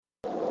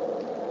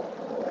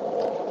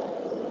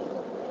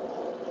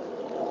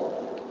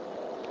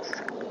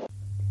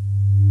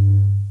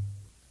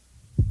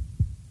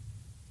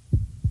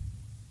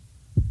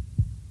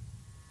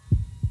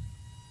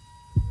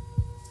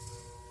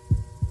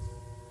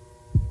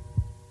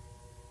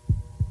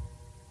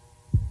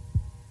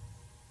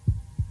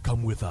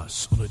Come with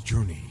us on a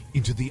journey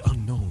into the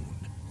unknown,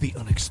 the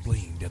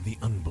unexplained, and the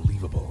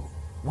unbelievable.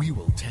 We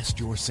will test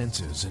your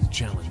senses and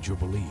challenge your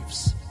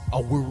beliefs.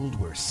 A world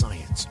where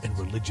science and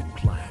religion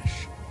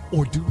clash.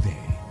 Or do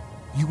they?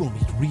 You will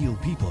meet real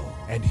people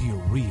and hear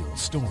real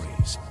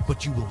stories,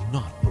 but you will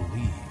not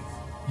believe.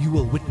 You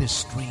will witness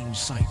strange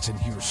sights and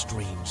hear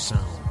strange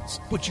sounds,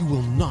 but you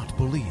will not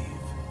believe.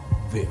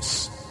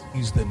 This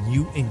is the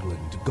New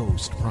England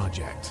Ghost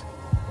Project.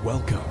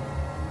 Welcome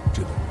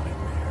to the nightmare.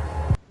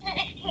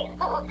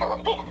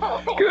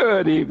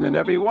 Good evening,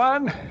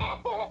 everyone.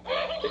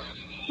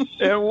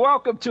 And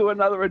welcome to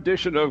another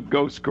edition of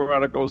Ghost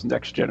Chronicles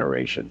Next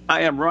Generation.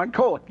 I am Ron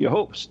Kolick, your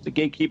host, the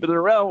gatekeeper of the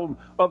realm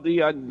of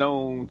the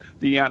unknown,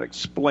 the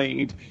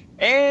unexplained,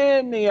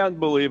 and the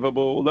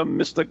unbelievable, the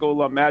mystical,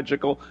 the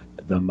magical,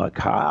 the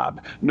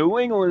macabre, New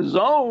England's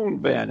own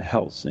Van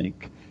Helsing.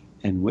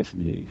 And with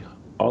me,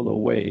 all the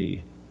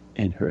way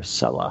in her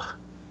cellar,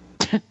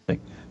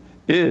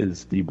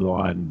 is the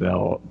blonde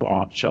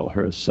bombshell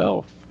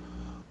herself,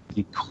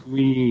 the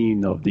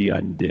queen of the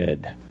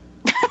undead,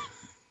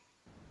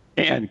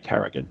 Ann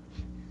Carrigan.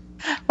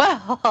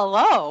 Well,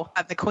 hello.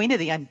 I'm the queen of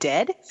the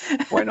undead.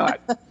 Why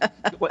not?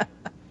 What?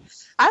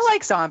 I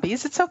like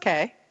zombies. It's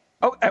okay.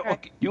 Oh,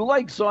 okay. You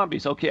like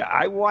zombies. Okay,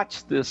 I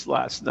watched this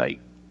last night.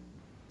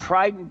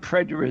 Pride and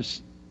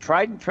Prejudice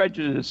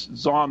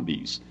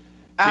Zombies.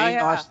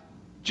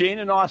 Jane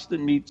and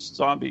Austen meets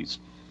zombies.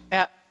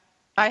 Yeah.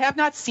 I have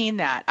not seen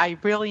that. I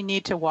really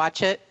need to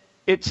watch it.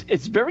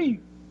 It's very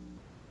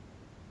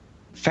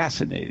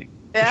fascinating.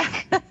 Yeah.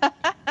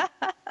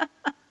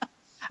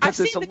 I've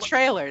seen the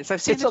trailers.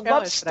 It's a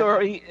love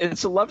story.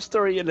 It's a love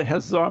story and it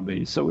has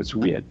zombies, so it's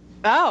weird.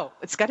 Oh,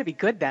 it's got to be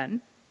good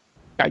then.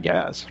 I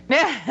guess.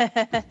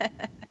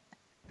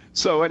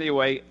 So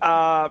anyway.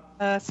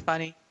 That's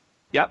funny.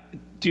 Yep.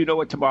 Do you know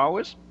what tomorrow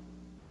is?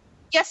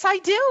 Yes, I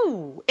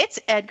do.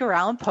 It's Edgar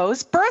Allan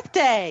Poe's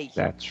birthday.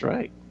 That's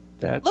right.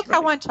 Look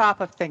how on top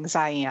of things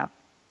I am.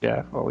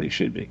 Yeah, well, you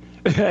should be.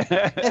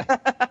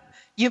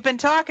 You've been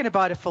talking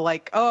about it for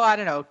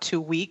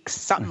 2 weeks,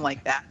 something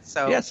like that.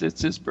 So yes,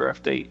 it's his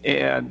birthday.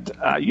 And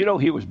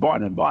he was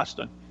born in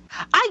Boston.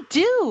 I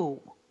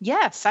do.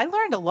 Yes, I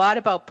learned a lot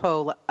about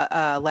Poe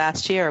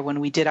last year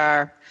when we did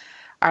our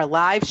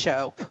live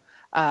show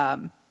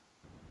on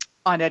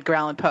Edgar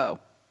Allan Poe.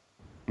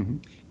 Mm-hmm.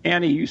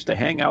 And he used to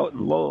hang out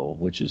in Lowell,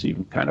 which is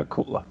even kind of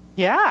cooler.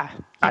 Yeah.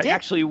 I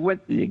actually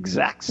went to the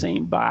exact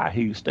same bar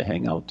he used to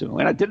hang out to.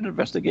 And I did an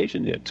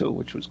investigation there, too,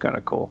 which was kind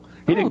of cool.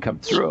 He didn't come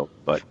through,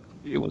 but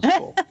it was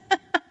cool.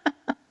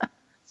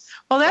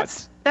 Well,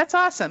 that's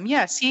awesome.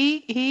 Yes,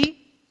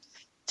 he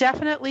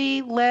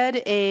definitely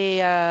led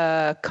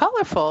a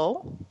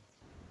colorful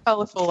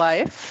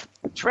life.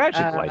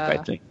 Tragic life, I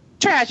think.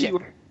 Tragic.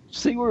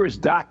 See where his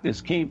darkness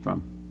came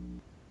from.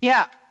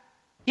 Yeah.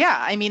 Yeah,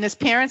 I mean, his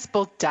parents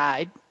both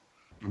died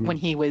when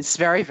he was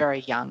very, very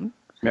young.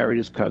 Married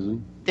his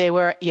cousin. They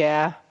were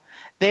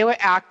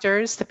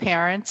actors, the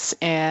parents,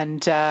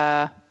 and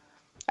I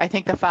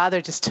think the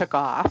father just took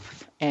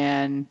off,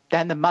 and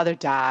then the mother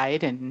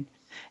died, and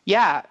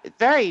yeah,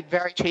 very,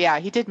 very true. Yeah,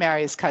 he did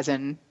marry his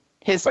cousin,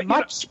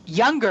 much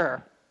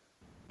younger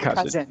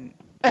cousin.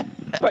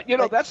 But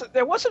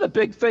that wasn't a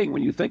big thing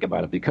when you think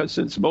about it, because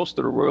since most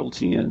of the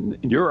royalty in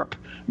Europe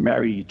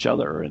married each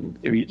other and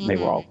they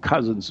were all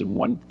cousins in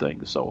one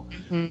thing, so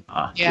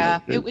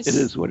it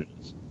is what it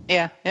is.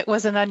 Yeah, it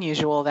wasn't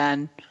unusual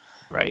then.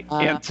 Right,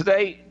 and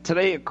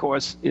today, of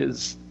course,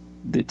 is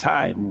the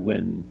time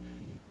when,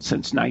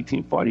 since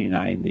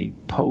 1949, the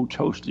Poe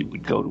toaster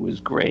would go to his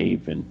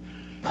grave and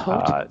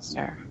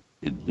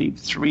leave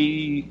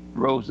 3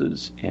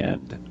 roses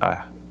and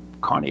a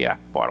cognac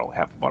bottle,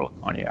 half a bottle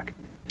of cognac.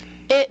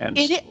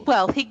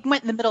 Well, he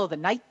went in the middle of the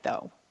night,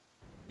 though.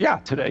 Yeah,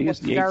 today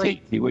is the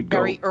 18th. He would go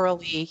very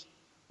early,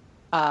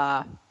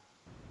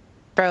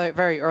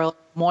 very early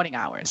morning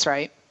hours,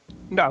 right?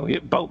 No,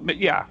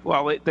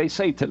 well, they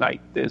say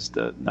tonight is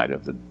the night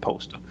of the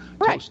poster.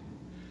 Right. Toast.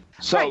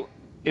 So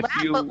right.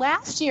 But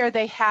last year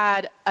they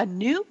had a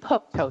new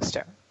Poe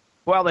toaster.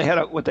 Well, they had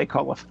what they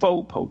call a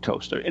faux Poe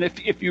toaster. And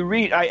if you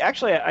read,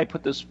 I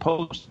put this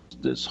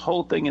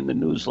whole thing in the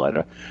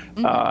newsletter.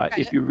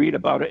 If you read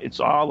about it, it's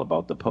all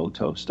about the Poe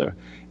toaster.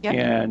 Yep.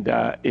 And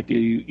if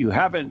you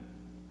haven't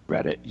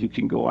read it, you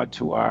can go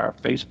onto our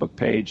Facebook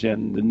page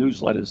and the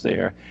newsletter's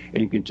there,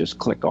 and you can just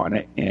click on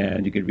it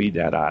and you can read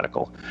that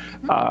article.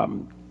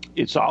 Mm-hmm.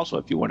 It's also,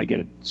 if you want to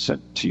get it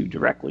sent to you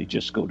directly,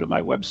 just go to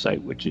my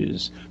website, which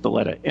is the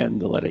letter N,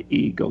 the letter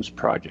E,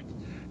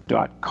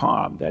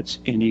 ghostproject.com. That's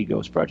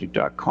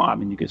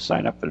neghostproject.com, and you can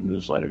sign up for the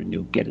newsletter and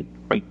you'll get it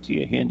right to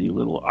your handy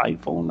little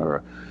iPhone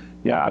or,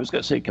 I was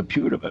going to say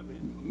computer, but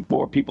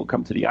more people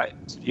come to the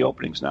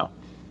openings now.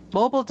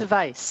 Mobile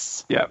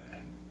device. Yeah,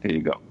 there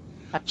you go.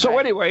 That's right.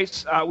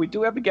 Anyways, we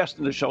do have a guest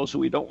in the show, so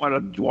we don't want to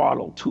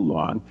dawdle too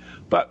long.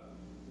 But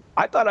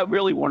I thought I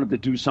really wanted to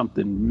do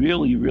something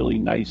really, really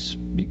nice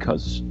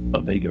because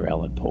of Edgar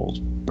Allan Poe's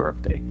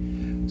birthday.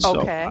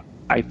 So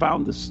I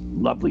found this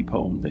lovely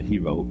poem that he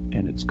wrote,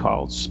 and it's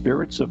called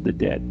Spirits of the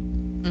Dead,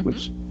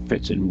 which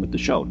fits in with the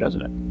show,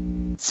 doesn't it?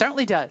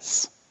 certainly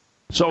does.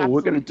 So Absolutely.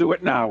 We're going to do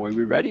it now. Are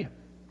we ready?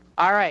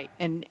 All right.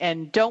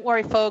 And don't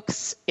worry,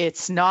 folks.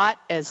 It's not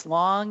as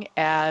long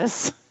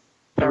as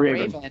the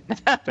Raven.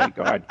 Thank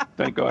God.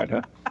 Thank God,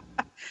 huh?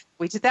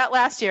 We did that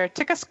last year. It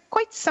took us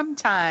quite some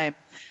time.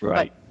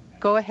 Right. But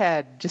go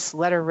ahead. Just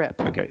let her rip.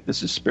 Okay.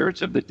 This is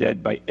Spirits of the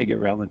Dead by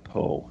Edgar Allan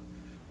Poe.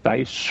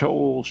 Thy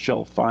soul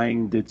shall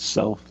find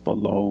itself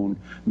alone,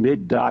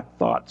 mid dark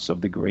thoughts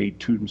of the gray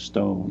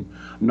tombstone,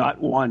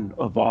 not one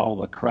of all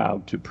the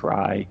crowd to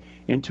pry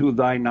into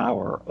thine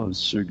hour of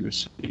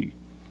secrecy.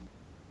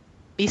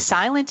 Be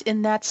silent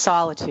in that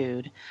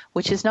solitude,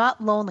 which is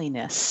not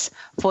loneliness,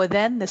 for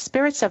then the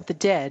spirits of the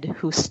dead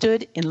who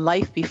stood in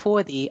life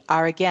before thee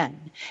are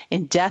again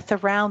in death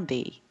around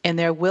thee, and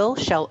their will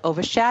shall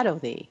overshadow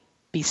thee.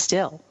 Be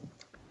still.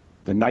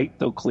 The night,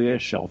 though clear,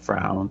 shall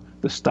frown,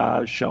 the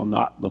stars shall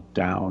not look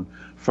down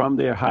from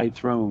their high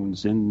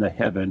thrones in the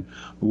heaven,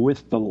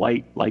 with the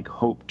light like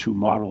hope to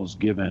mortals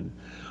given.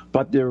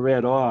 But their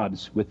red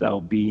orbs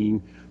without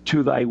being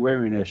to thy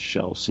weariness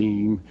shall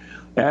seem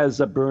as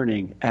a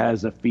burning,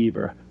 as a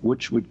fever,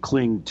 which would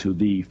cling to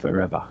thee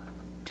forever.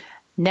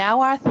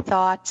 Now our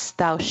thoughts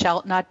thou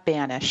shalt not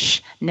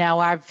banish, now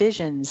our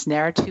visions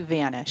ne'er to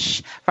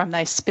vanish. From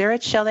thy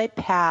spirit shall they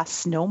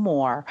pass no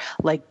more,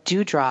 like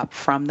dewdrop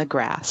from the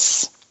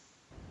grass.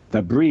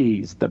 The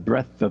breeze, the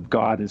breath of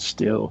God is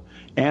still,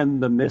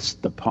 and the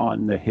mist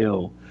upon the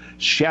hill,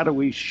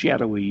 shadowy,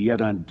 shadowy,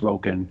 yet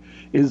unbroken,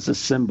 is a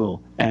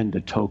symbol and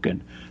a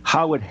token.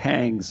 How it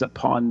hangs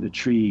upon the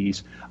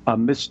trees, a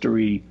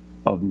mystery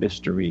of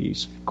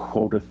mysteries,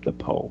 quoteth the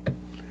Poe.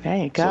 There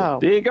you go. So,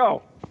 there you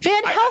go.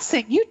 Van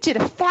Helsing, you did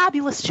a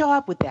fabulous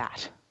job with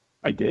that.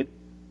 I did.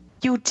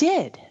 You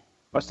did.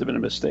 Must have been a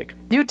mistake.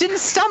 You didn't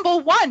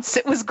stumble once.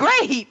 It was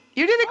great.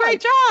 You did a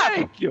great job.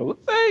 Thank you.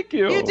 Thank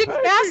you. You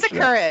didn't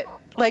massacre it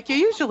like you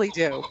usually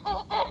do.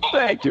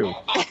 Thank you.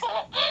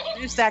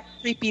 Use that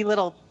creepy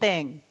little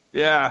thing.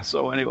 Yeah.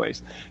 So,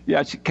 anyways,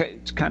 yeah,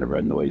 it kind of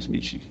annoys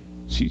me.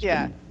 She's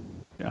Yeah.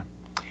 Yeah.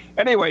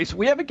 Anyways,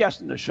 we have a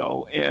guest in the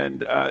show,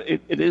 and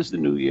it is the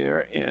new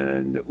year.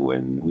 And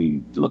when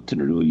we look to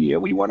the new year,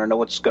 we want to know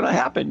what's going to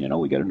happen. You know,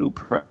 we got a new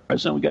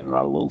president, we got a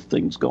lot of little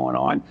things going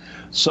on.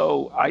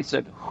 So I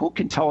said, who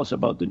can tell us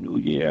about the new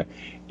year?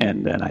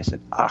 And then I said,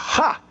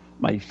 aha,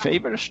 my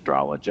favorite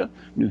astrologer,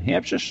 New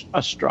Hampshire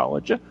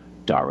astrologer,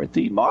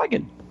 Dorothy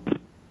Morgan.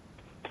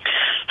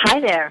 Hi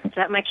there. Is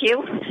that my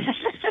cue?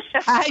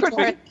 Hi,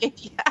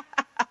 Dorothy.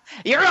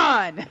 You're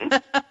on.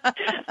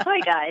 Hi,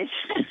 guys.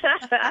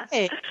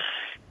 Hey.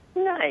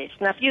 Nice.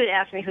 Now, if you had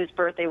asked me whose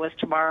birthday was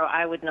tomorrow,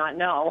 I would not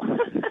know.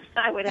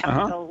 I would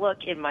have to go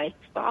look in my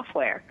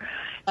software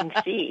and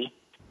see.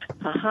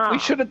 We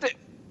should have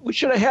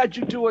had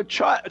you do a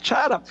chart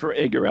up for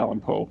Edgar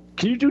Allan Poe.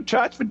 Can you do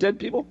charts for dead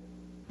people?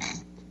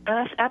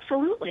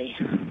 Absolutely.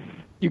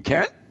 You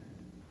can?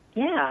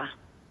 Yeah.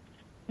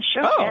 I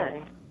sure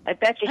can. I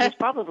bet you he's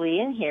probably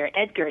in here.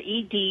 Edgar,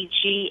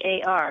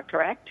 Edgar,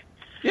 correct?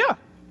 Yeah.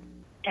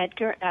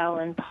 Edgar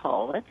Allan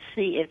Poe. Let's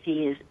see if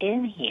he is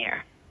in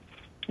here.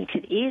 He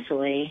could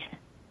easily...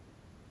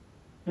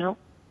 Nope,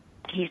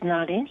 he's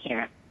not in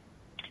here.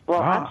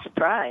 Well, I'm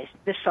surprised.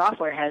 This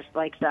software has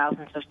like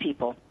thousands of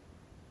people.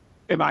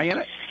 Am I in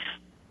it?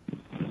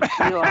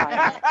 You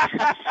are.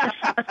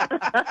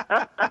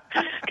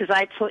 Because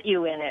I put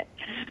you in it.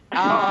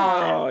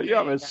 Oh,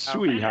 you're a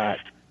sweetheart.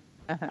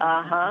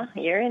 Uh-huh.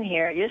 You're in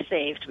here. You're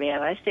saved,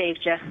 man. I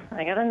saved you.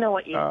 I got to know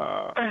what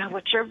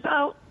you're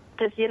about.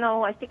 Because, you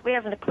know, I think we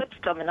have an eclipse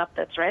coming up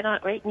that's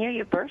right near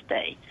your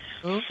birthday.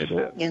 It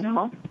is. You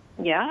know?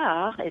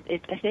 Yeah, I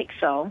think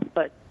so.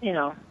 But, you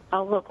know,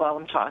 I'll look while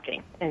I'm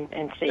talking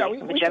and see. Yeah,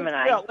 I'm a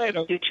Gemini.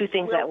 Do two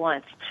things at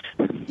once.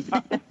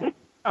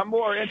 I'm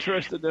more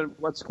interested in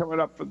what's coming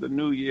up for the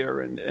new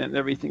year and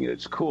everything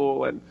that's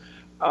cool. And,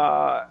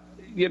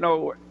 you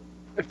know,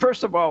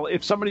 first of all,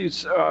 if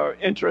somebody's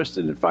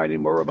interested in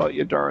finding more about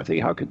you, Dorothy,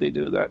 how could they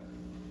do that?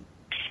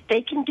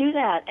 They can do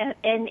that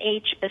at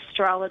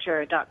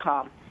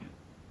nhastrologer.com.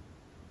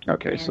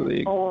 Okay, so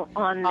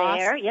on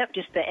there, yep,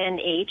 just the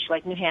NH,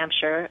 like New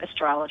Hampshire,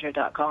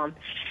 astrologer.com.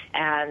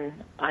 And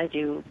I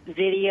do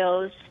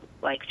videos,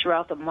 like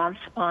throughout the month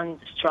on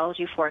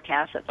astrology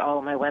forecasts. That's all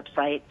on my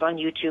website. It's on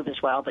YouTube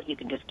as well, but you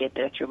can just get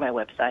there through my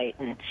website.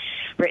 And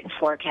written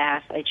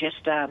forecasts. I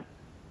just,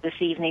 this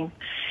evening,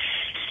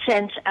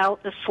 sent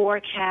out the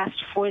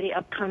forecast for the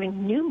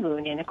upcoming new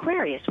moon in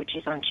Aquarius, which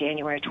is on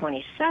January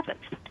 27th.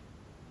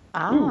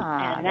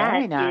 And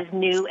that is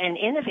new and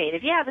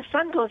innovative. Yeah, the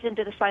sun goes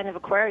into the sign of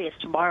Aquarius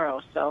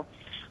tomorrow, so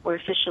we're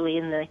officially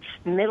in the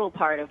middle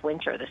part of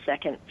winter, the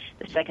second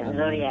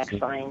zodiac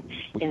sign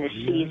in the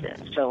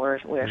season. So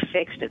we're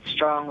fixed. It's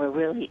strong. We're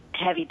really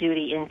heavy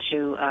duty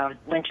into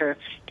winter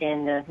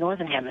in the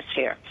northern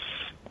hemisphere,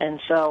 and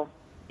so.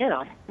 You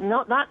know,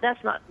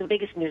 that's not the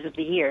biggest news of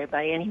the year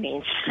by any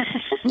means.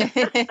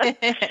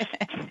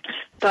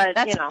 But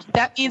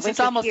that means it's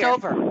almost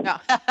over. No.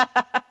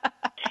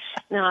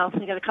 No,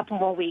 we got a couple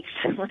more weeks.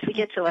 Once we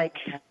get to like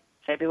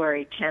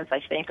February 10th, I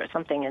think, or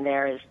something in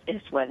there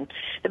is when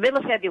the middle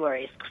of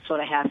February is sort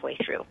of halfway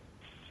through.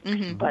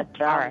 Mm-hmm. But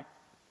all right.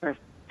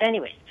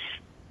 Anyways,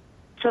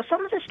 so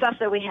some of the stuff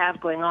that we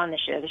have going on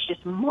this year, there's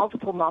just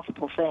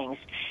multiple things.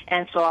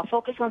 And so I'll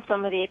focus on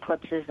some of the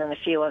eclipses and a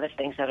few other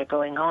things that are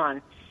going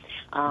on.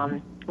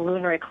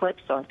 Lunar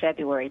eclipse on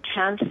February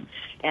 10th.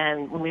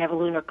 And when we have a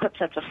lunar eclipse,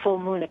 that's a full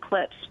moon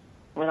eclipse.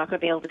 We're not going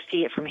to be able to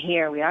see it from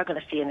here. We are going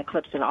to see an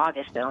eclipse in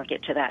August, and I'll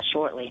get to that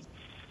shortly.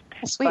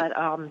 Sweet. But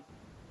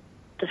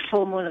the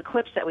full moon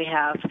eclipse that we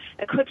have,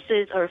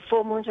 eclipses or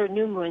full moons or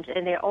new moons,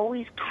 and they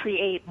always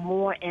create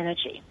more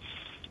energy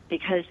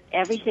because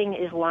everything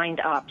is lined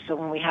up. So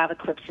when we have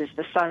eclipses,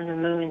 the sun, the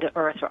moon, the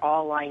earth are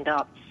all lined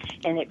up,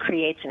 and it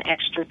creates an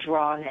extra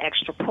draw and an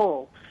extra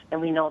pull. And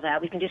we know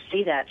that. We can just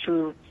see that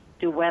through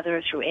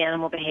weather, through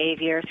animal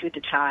behavior, through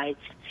the tides.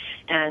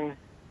 And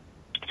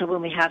so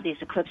when we have these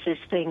eclipses,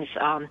 things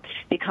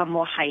become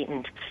more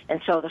heightened.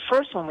 And so the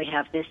first one we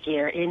have this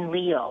year in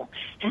Leo.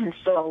 And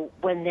so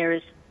when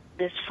there's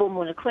this full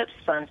moon eclipse,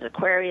 sun's in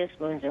Aquarius,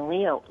 moon's in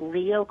Leo,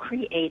 Leo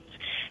creates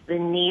the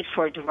need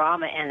for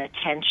drama and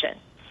attention.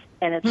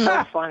 And it's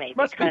so funny.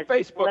 Must because be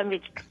Facebook. Let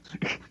me...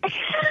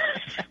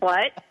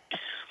 What?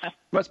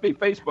 Must be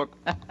Facebook.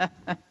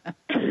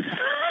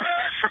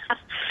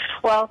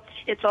 Well,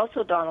 it's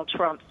also Donald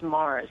Trump's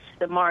Mars.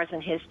 The Mars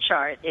in his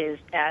chart is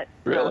at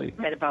Really?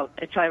 right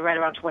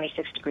around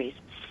 26 degrees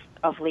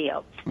of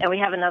Leo. And we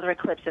have another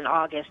eclipse in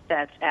August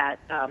that's at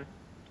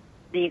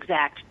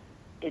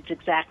it's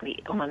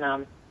exactly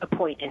on a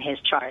point in his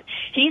chart.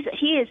 He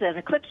is an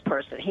eclipse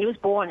person. He was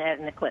born at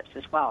an eclipse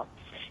as well.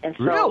 And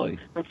so Really?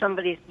 when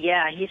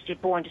he's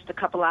born just a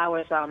couple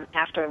hours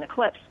after an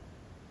eclipse.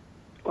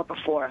 Or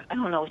before, I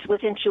don't know. It's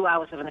within 2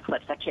 hours of an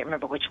eclipse. I can't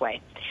remember which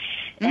way.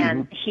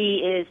 And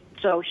he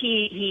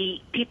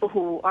people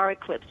who are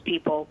eclipse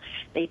people,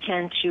 they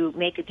tend to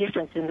make a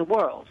difference in the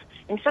world.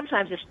 And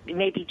sometimes it's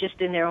maybe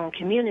just in their own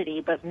community,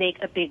 but make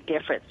a big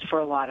difference for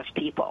a lot of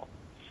people.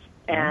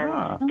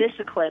 And this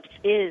eclipse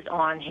is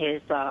on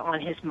his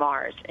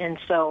Mars, and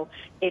so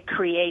it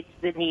creates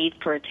the need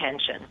for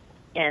attention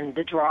and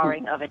the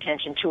drawing of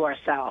attention to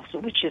ourselves,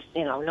 which is,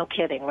 no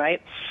kidding,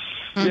 right?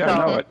 Yeah,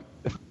 I know it.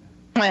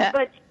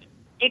 But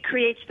it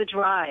creates the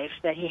drive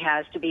that he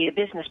has to be the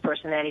business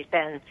person that he's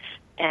been.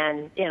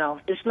 And,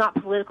 it's not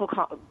political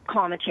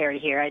commentary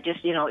here. I just,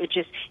 it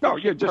just... No,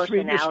 you're just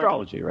reading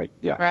astrology, right?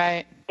 Yeah.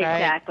 Right.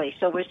 Exactly.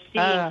 So we're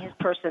seeing his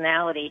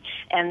personality,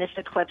 and this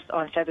eclipse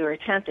on February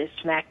 10th is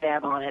smack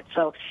dab on it.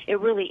 So it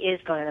really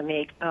is going to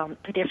make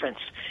a difference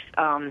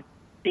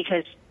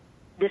because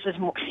this is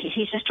more,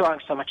 he's just drawing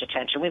so much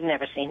attention. We've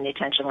never seen the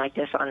attention like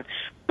this on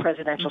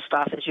presidential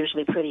stuff. It's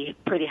usually pretty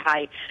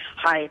high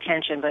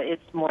attention, but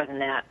it's more than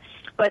that.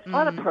 But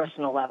on a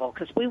personal level,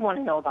 because we want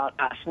to know about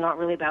us, not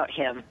really about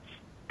him,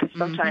 because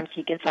sometimes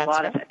he gets a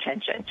lot of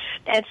attention.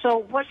 And so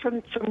what for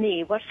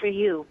me, what for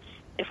you,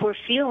 if we're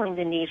feeling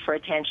the need for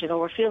attention or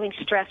we're feeling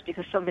stressed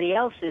because somebody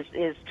else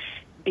is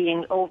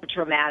being over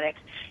dramatic,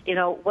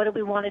 what do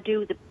we want to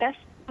do? The best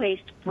place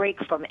to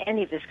break from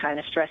any of this kind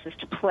of stress is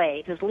to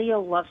play, because Leo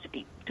loves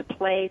to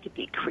play, to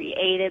be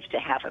creative, to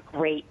have a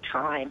great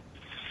time.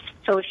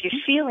 So if you're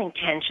feeling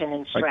tension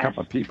and stress... My type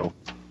of people.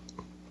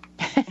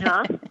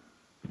 Huh?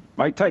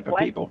 My type of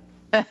people.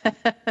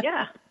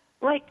 Yeah.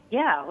 Like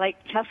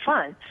have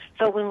fun.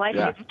 So when life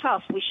gets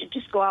tough, we should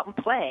just go out and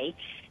play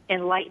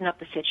and lighten up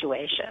the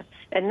situation.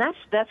 And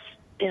that's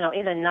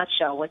in a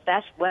nutshell, what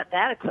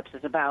that eclipse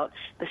is about.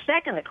 The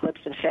second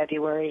eclipse in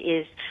February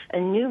is a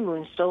new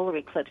moon solar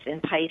eclipse in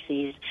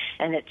Pisces,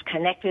 and it's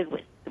connected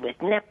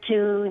with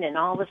Neptune and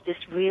all of this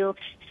real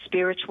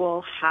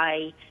spiritual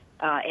high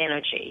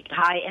energy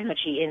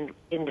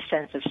in the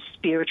sense of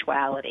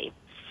spirituality.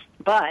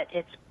 But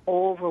it's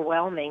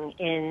overwhelming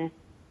in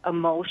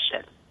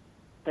emotion.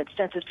 But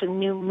since it's a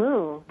new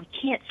moon, we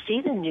can't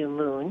see the new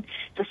moon.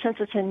 So since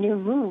it's a new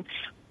moon,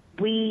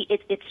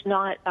 it's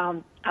not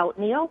out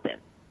in the open.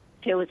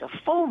 If it was a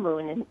full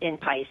moon in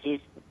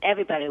Pisces,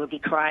 everybody would be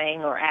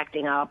crying or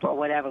acting up or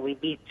whatever.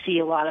 We'd see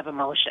a lot of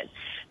emotion.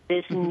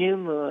 This new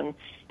moon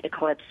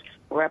eclipse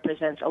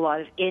represents a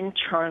lot of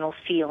internal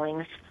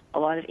feelings, a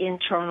lot of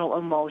internal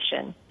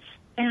emotion.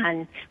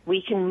 And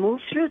we can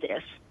move through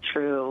this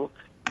through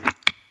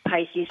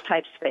Pisces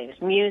types of things,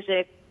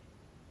 music,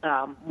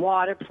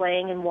 water,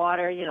 playing in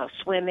water,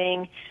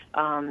 swimming,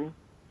 and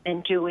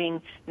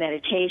doing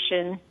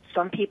meditation.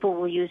 Some people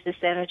will use this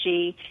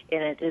energy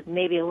in a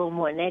maybe a little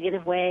more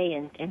negative way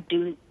and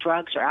do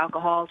drugs or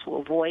alcohol to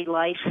avoid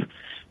life.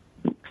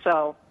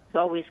 So it's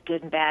always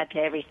good and bad to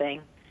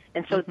everything.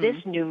 And so this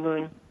new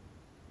moon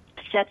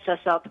sets us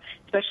up,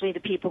 especially the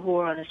people who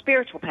are on a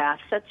spiritual path,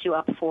 sets you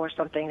up for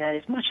something that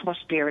is much more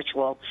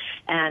spiritual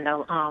and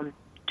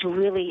to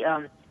really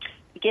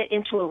get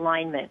into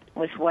alignment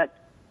with what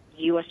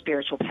your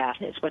spiritual path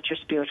is, what your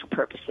spiritual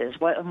purpose is,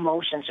 what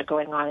emotions are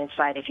going on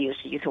inside of you,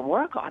 so you can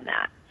work on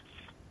that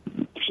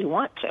if you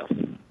want to.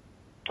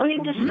 Or you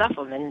can just stuff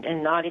them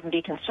and not even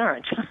be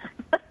concerned.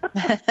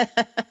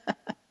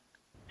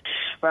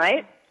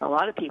 Right? A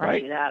lot of people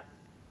do that.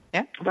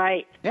 Yeah.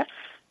 Right. Yeah.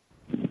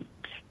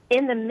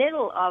 in the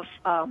middle of,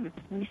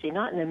 let me see,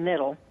 not in the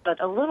middle, but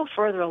a little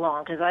further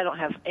along, because I don't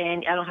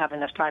have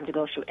enough time to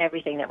go through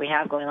everything that we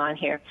have going on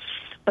here.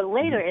 But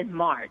later in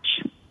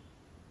March,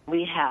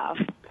 we have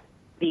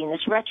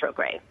Venus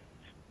retrograde.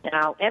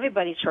 Now,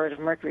 everybody's heard of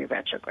Mercury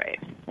retrograde.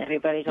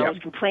 Everybody's always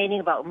complaining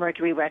about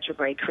Mercury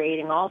retrograde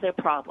creating all their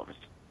problems.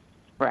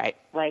 Right.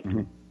 Like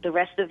the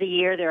rest of the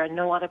year, there are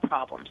no other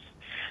problems.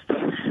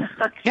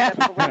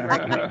 Except for when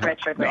Mercury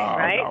retrograde,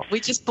 right? No. We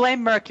just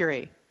blame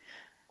Mercury.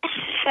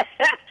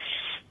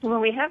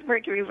 When we have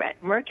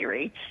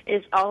Mercury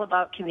is all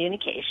about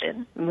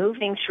communication,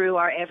 moving through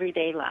our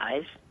everyday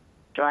lives,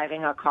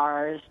 driving our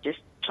cars, just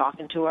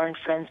talking to our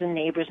friends and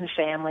neighbors and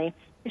family.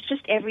 It's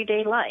just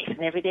everyday life and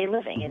everyday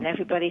living, and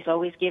everybody's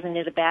always giving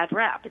it a bad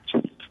rap. It's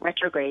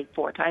retrograde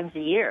 4 times a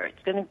year.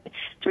 It's going to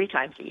 3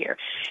 times a year,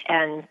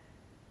 and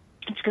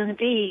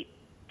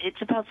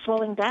it's about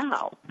slowing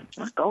down,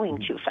 not going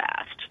too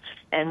fast.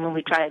 And when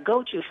we try to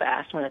go too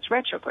fast, when it's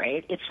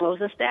retrograde, it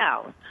slows us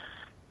down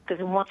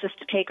because it wants us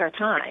to take our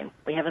time.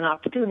 We have an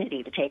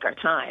opportunity to take our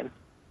time,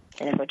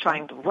 and if we're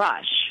trying to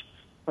rush,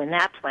 when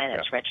that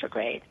planet's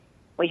retrograde,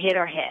 we hit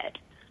our head.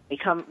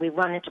 We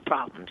run into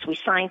problems. We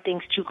sign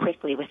things too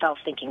quickly without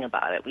thinking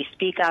about it. We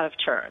speak out of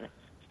turn.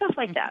 Stuff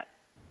like that.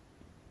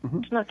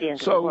 It's not the end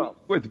of the world.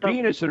 So with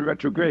Venus in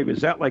retrograde,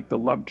 is that like the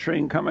love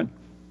train coming?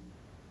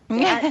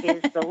 That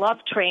is the love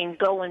train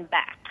going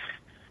back.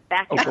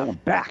 Going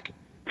back.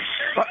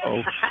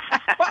 Uh-oh.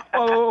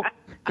 Uh-oh.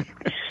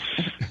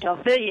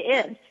 I'll fill you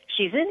in.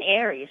 She's in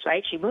Aries,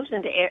 right? She moves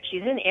into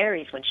she's in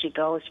Aries when she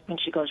goes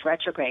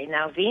retrograde.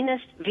 Now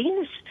Venus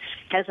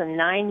has a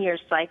 9-year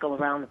cycle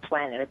around the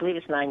planet. I believe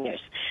it's 9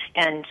 years.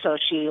 And so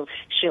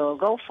she'll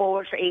go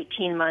forward for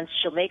 18 months,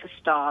 she'll make a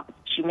stop,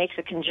 she makes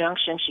a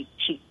conjunction,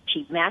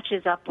 she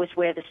matches up with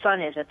where the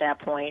sun is at that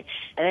point,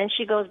 and then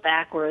she goes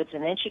backwards,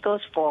 and then she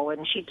goes forward,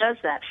 and she does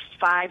that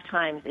 5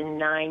 times in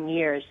 9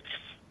 years.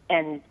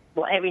 And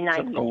well, every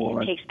 9 years,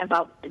 it takes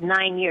about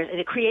 9 years, and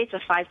it creates a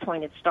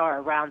 5-pointed star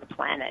around the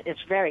planet.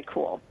 It's very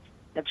cool.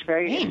 It's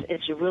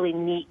a really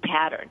neat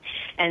pattern.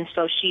 And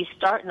so she's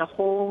starting a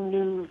whole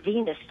new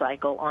Venus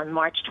cycle on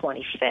March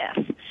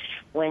 25th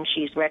when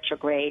she's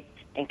retrograde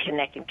and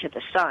connecting to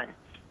the sun.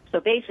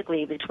 So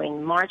basically,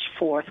 between March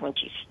 4th, when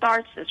she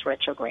starts this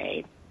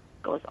retrograde,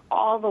 goes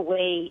all the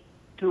way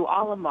through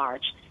all of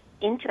March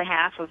into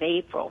half of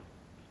April.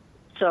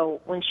 So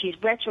when she's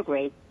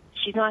retrograde,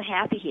 she's not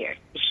happy here.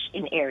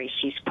 In Aries,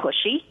 she's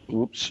pushy.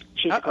 Oops.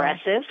 She's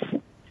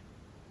aggressive.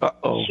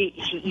 Uh-oh.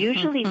 She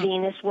usually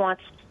Venus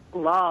wants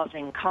love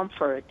and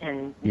comfort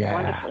and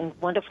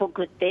wonderful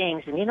good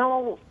things. And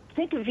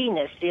think of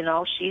Venus.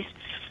 She's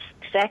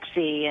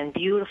sexy and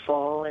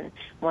beautiful and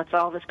wants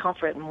all this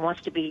comfort and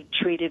wants to be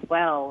treated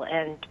well.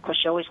 And of course,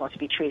 she always wants to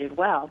be treated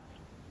well.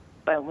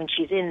 But when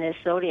she's in this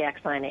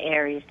zodiac sign of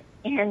Aries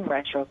and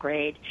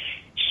retrograde,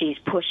 she's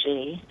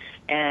pushy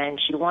and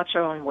she wants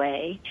her own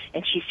way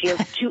and she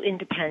feels too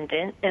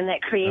independent, and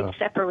that creates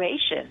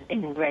separation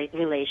in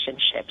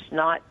relationships,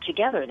 not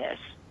togetherness.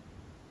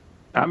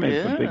 I'm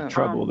in for big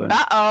trouble then.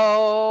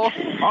 Uh-oh.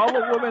 All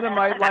the women in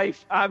my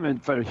life, I'm in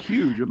for a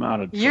huge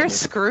amount of trouble. You're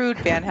screwed,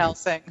 Van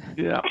Helsing.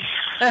 Yeah.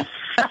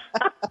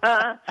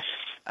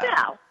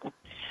 Now,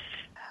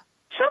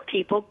 some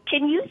people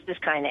can use this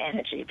kind of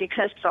energy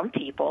because some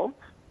people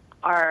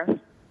are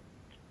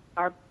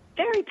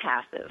very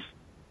passive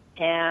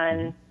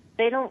and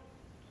they don't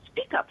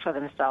speak up for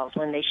themselves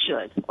when they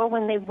should or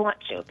when they want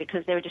to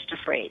because they're just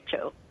afraid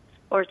to,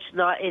 or it's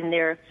not in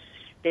their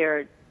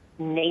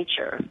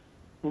nature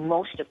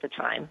most of the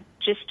time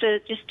just to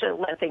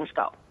let things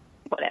go,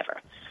 whatever.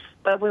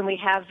 But when we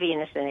have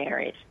Venus in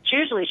Aries,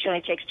 usually she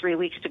only takes 3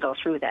 weeks to go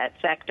through that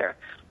sector.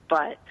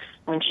 But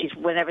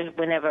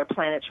whenever a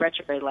planet's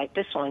retrograde like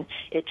this one,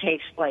 it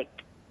takes like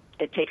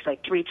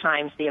 3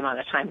 times the amount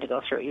of time to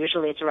go through.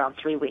 Usually it's around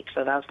 3 weeks,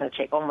 so that was going to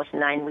take almost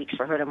 9 weeks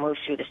for her to move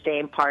through the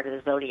same part of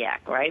the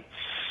zodiac, right?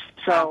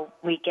 So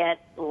we get,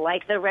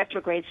 like the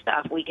retrograde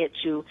stuff, we get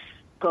to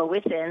go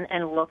within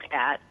and look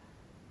at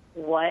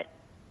what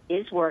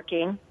is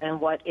working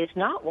and what is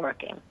not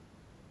working.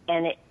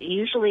 And it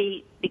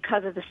usually,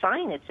 because of the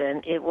sign it's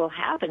in, it will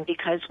happen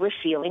because we're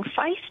feeling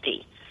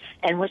feisty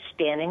and we're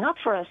standing up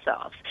for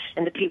ourselves.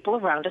 And the people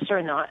around us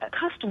are not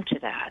accustomed to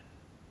that.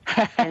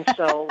 And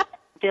so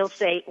they'll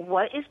say,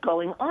 what is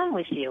going on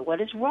with you?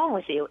 What is wrong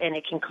with you? And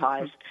it can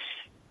cause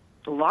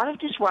a lot of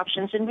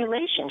disruptions in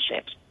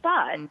relationships.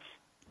 But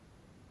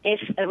if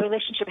a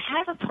relationship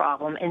has a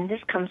problem and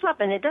this comes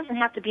up, and it doesn't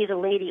have to be the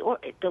lady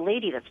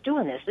that's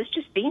doing this. It's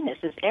just Venus.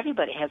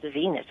 Everybody has a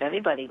Venus.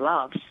 Everybody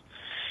loves.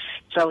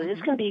 So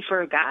this can be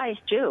for guys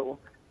too.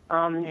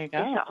 There you go.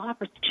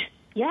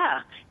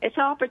 It's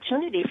an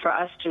opportunity for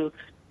us to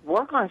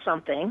work on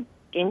something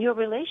in your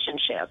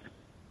relationship.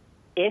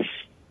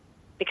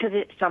 Because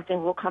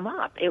something will come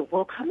up. It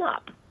will come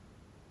up.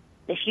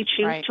 If you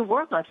choose to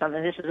work on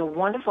something, this is a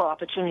wonderful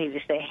opportunity to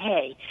say,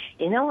 hey,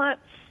 you know what?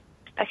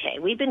 Okay,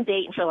 we've been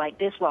dating for like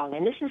this long,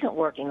 and this isn't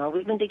working, or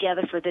we've been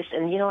together for this,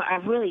 and,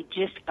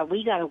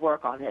 we got to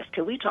work on this.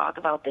 Could we talk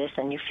about this,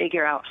 and you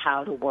figure out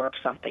how to work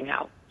something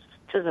out?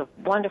 This is a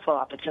wonderful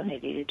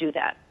opportunity to do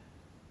that.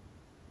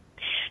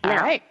 All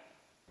Now, right.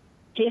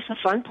 here's the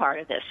fun part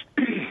of this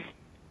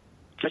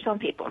for some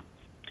people.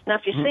 Now,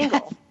 if you're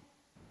single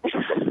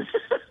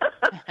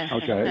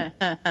Okay.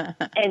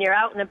 and you're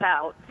out and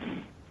about,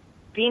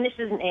 Venus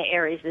in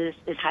Aries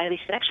is highly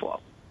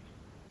sexual.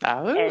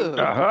 Oh. And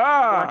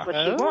Aha. wants what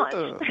she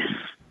wants.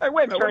 Hey,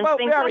 wait a minute. What Turns about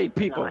things married up a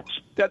people?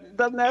 notch.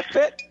 Doesn't that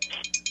fit?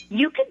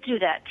 You could do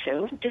that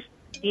too. Just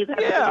you got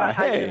to figure Yeah, out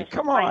how hey, you're going to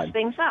come spice on.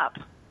 things up.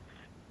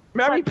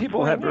 Married But the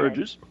people have point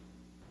is-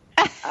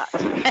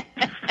 urges.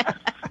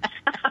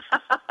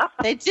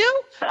 They do?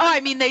 Oh, I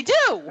mean, they do.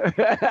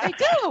 They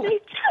do. Me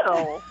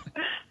too.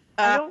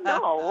 I don't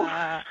know.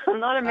 I'm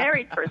not a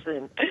married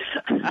person.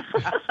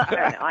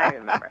 I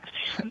remember.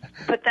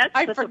 But that's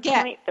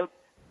forget. the point.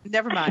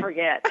 Never mind.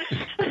 Forget.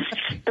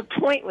 The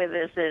point with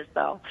this is,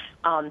 though,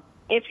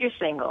 if you're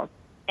single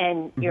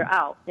and you're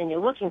out and you're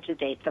looking to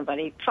date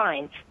somebody,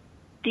 fine.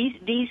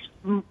 These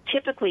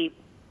typically,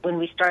 when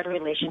we start a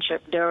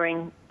relationship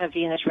during a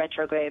Venus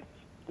retrograde,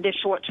 they're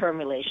short-term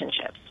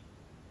relationships,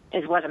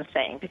 is what I'm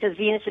saying. Because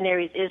Venus in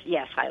Aries is,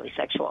 yes, highly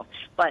sexual,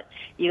 but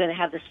you're going to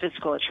have this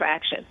physical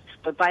attraction.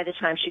 But by the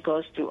time she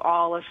goes through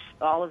all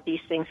of these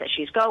things that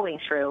she's going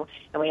through,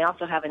 and we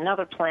also have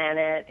another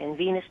planet in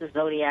Venus'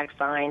 zodiac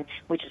sign,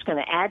 which is going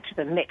to add to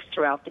the mix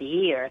throughout the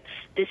year.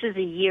 This is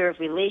a year of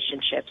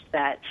relationships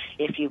that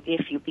if you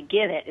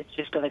begin it, it's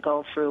just going to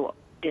go through.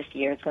 This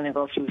year, it's going to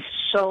go through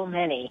so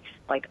many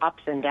like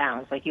ups and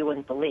downs, like you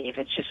wouldn't believe.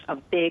 It's just a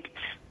big,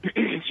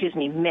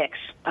 mix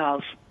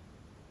of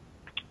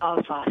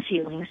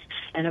feelings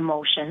and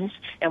emotions,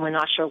 and we're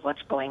not sure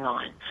what's going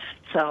on.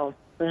 So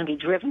we're going to be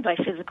driven by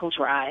physical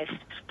drive,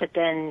 but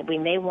then we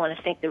may want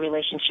to think the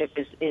relationship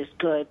is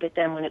good, but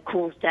then when it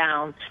cools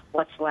down,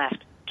 what's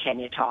left? Can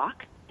you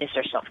talk? Is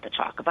there something to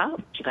talk about?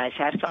 Do you guys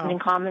have something in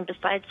common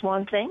besides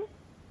one thing?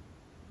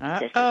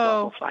 This is what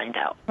we'll find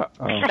out.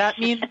 Does that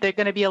mean there are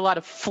going to be a lot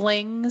of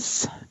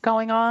flings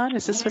going on?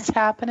 Is this what's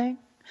happening?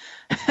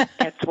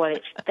 That's what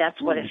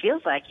it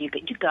feels like. You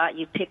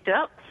picked it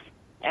up.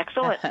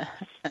 Excellent.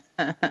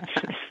 All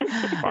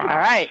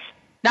right.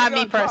 Not me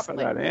On top of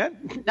personally. that,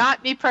 Ann.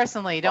 Not me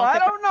personally. Well, I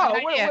think don't know. it's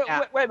a good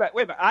idea. Wait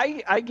a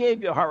minute. I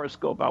gave you a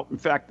horoscope out. In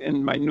fact,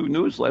 in my new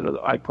newsletter,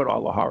 I put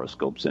all the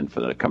horoscopes in for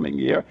the coming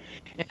year.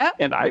 Yeah.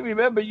 And I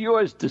remember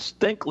yours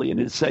distinctly, and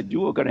it said you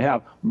were going to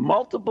have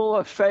multiple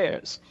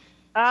affairs.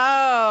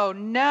 Oh,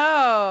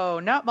 no,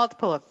 not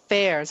multiple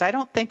affairs. I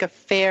don't think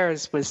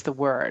affairs was the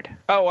word.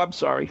 Oh, I'm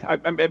sorry.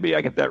 Maybe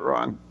I get that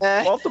wrong.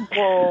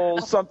 Multiple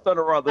something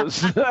or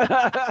others.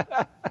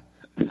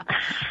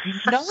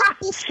 Not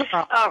this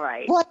girl. All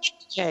right. What?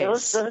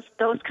 Jace?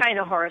 Those kind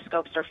of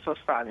horoscopes are for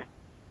fun.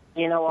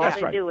 You know, all That's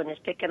they're right. doing is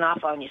picking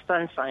off on your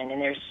sun sign,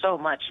 and there's so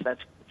much they're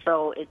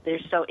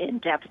so in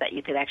depth that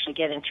you could actually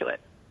get into it.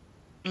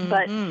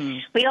 But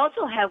we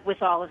also have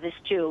with all of this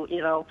too,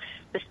 you know,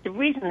 the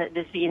reason that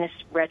this Venus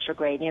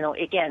retrograde, you know,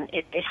 again,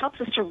 it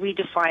helps us to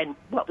redefine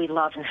what we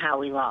love and how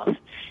we love.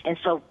 And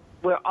so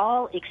we're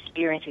all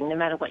experiencing, no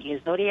matter what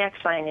your zodiac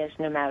sign is,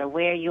 no matter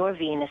where your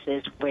Venus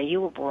is, where you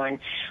were born,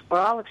 we're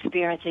all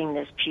experiencing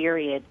this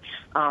period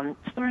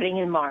starting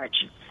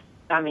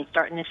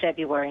in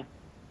February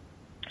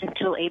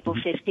until April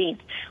 15th,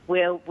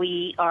 where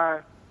we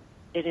are.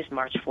 It is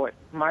March 4th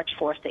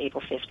to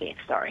April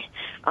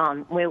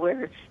 15th, where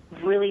we're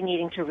really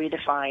needing to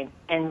redefine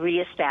and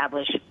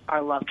reestablish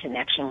our love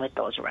connection with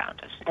those around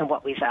us and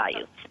what we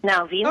value.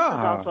 Now, Venus is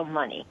also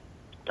money.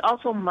 It's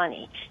also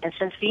money. And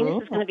since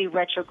Venus is going to be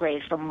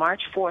retrograde from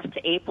March 4th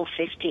to April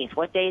 15th,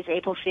 what day is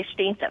April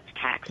 15th? That's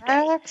tax day.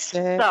 Taxes.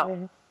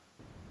 So,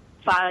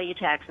 file your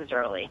taxes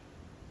early.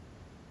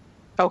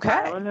 Okay.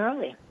 File them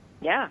early.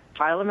 Yeah,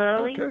 file them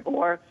early, Okay.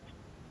 or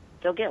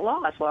they'll get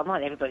lost. Well,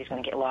 not everybody's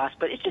going to get lost,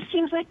 but it just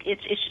seems like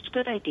it's just a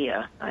good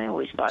idea. I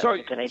always thought it was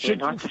a good idea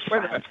not to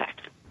file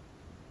tax.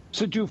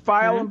 So did you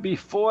file them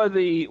before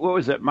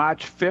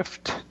March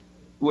 5th,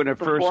 when it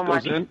Before first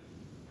March- goes in?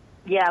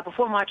 Yeah,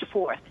 before March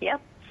 4th. Yep.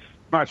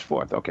 March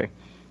 4th, okay.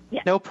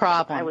 Yeah. No I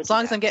problem. would As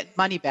long do as I'm getting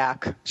money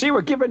back. See,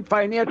 we're giving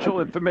financial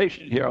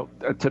information here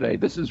today.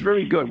 This is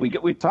really good.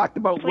 We talked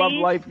about love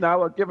Please. life. Now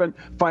we're giving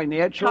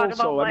financial. Talk about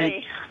so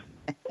money.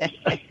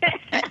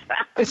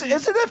 Isn't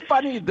it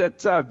funny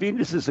that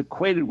Venus is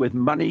equated with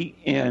money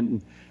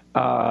and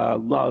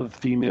love,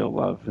 female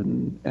love,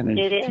 and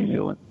It is.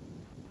 female?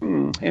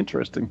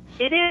 Interesting.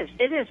 It is.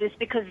 It's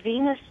because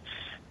Venus,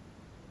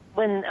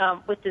 when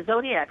with the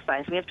zodiac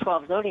signs, we have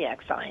 12 zodiac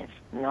signs,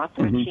 not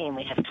 13.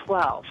 We have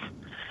 12,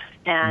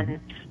 and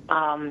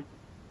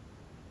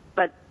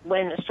but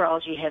when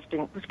astrology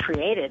was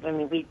created, I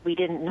mean, we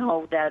didn't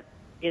know that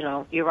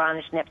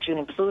Uranus, Neptune,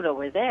 and Pluto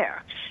were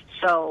there,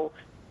 so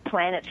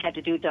planets had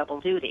to do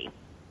double duty,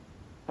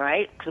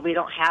 right? Because we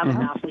don't have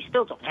enough. We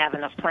still don't have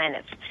enough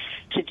planets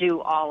to do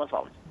all of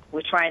them.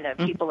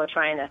 People are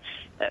trying to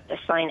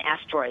assign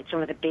asteroids,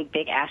 some of the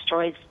big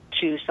asteroids,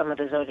 to some of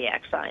the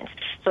zodiac signs.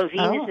 So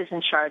Venus is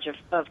in charge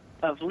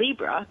of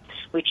Libra,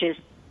 which is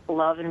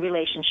love and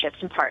relationships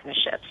and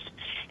partnerships.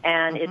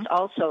 And it's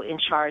also in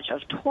charge of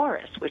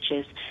Taurus, which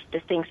is the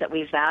things that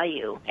we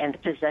value and the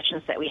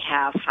possessions that we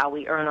have, how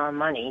we earn our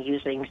money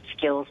using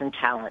skills and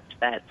talents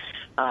that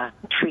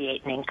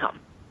create an income.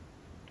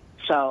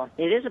 So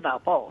it is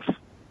about both,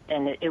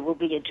 and it will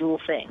be a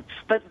dual thing.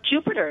 But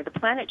Jupiter, the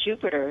planet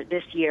Jupiter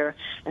this year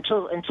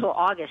until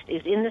August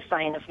is in the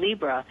sign of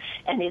Libra,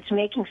 and it's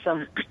making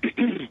some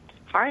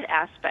hard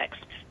aspects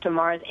to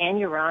Mars and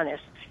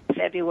Uranus,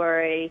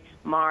 February,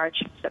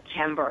 March,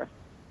 September,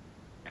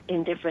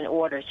 in different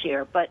orders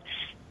here. But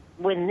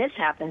when this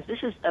happens,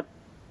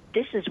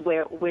 this is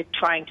where we're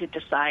trying to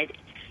decide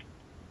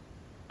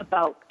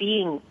about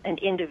being an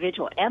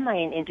individual. Am I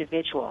an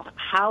individual?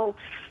 How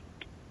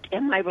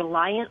am I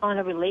reliant on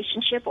a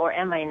relationship, or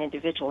am I an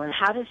individual? And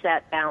how does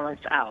that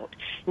balance out?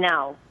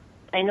 Now,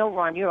 I know,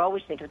 Ron, you're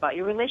always thinking about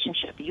your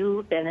relationship.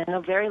 You've been in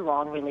a very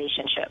long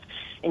relationship,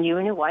 and you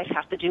and your wife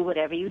have to do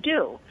whatever you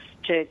do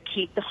to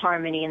keep the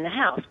harmony in the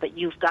house. But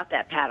you've got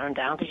that pattern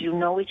down because you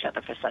know each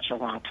other for such a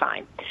long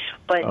time.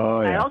 But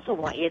I also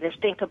want you to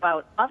think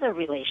about other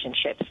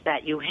relationships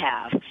that you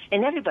have,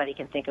 and everybody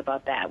can think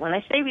about that. When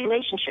I say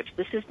relationships,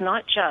 this is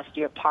not just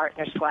your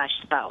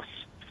partner/spouse.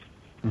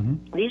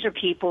 Mm-hmm. These are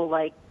people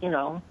like,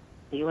 you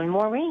and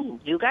Maureen.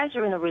 You guys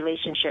are in a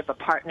relationship, a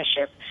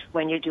partnership,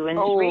 when you're doing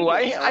this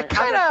radio show. I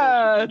kind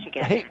of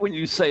hate when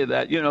you say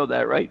that. You know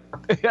that, right?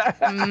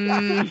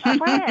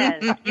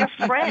 Friends. You're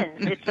friends.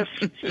 It's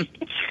a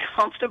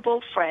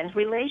comfortable friend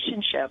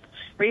relationship.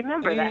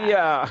 Remember that.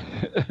 Yeah.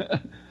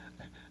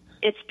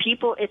 It's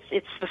people,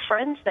 it's the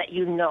friends that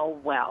you know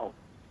well,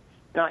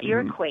 not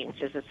your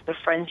acquaintances. It's the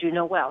friends you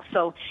know well.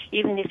 So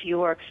even if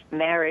your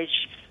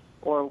marriage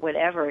or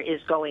whatever is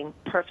going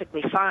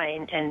perfectly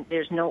fine and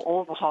there's no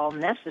overhaul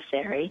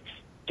necessary,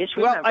 just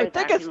remember I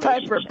think it's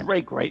time for a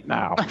break right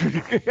now.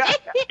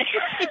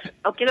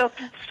 Okay.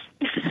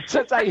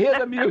 Since I hear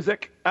the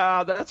music,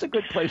 that's a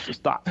good place to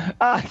stop.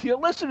 You're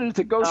listening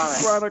to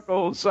Ghost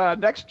Chronicles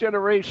Next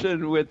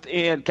Generation with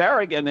Ann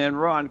Carrigan and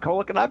Ron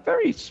Kolek, and our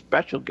very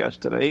special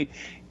guest today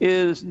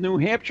is New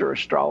Hampshire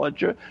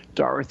astrologer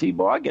Dorothy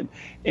Morgan.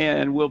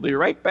 And we'll be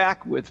right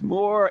back with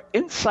more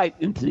insight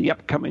into the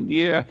upcoming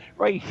year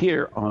right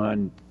here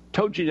on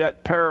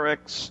TogiNet,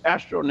 Pararex,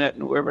 Astronet,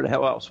 and wherever the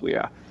hell else we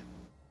are.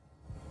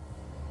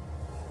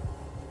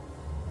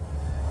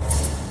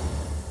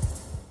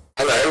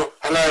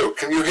 Hello,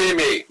 can you hear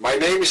me? My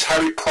name is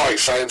Harry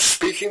Price. I am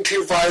speaking to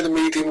you via the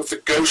medium of the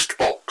Ghost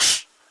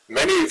Box.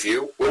 Many of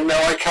you will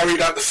know I carried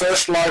out the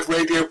first live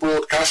radio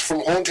broadcast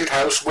from Haunted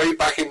House way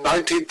back in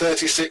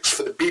 1936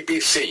 for the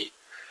BBC.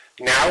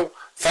 Now,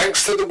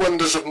 thanks to the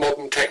wonders of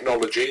modern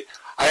technology,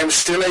 I am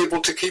still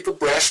able to keep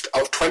abreast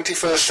of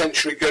 21st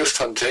century ghost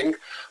hunting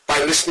by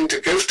listening to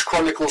Ghost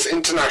Chronicles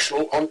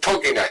International on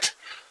TogiNet,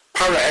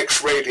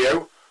 Pararex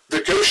Radio,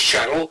 the Ghost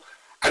Channel,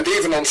 and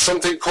even on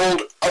something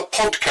called a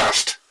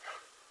podcast.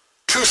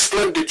 Two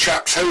splendid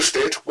chaps host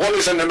it. One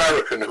is an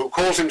American who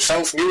calls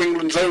himself New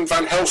England's own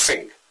Van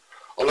Helsing,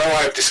 although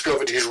I have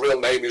discovered his real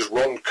name is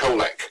Ron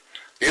Kolek.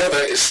 The other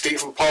is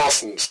Stephen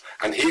Parsons,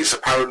 and he's a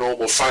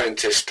paranormal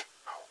scientist.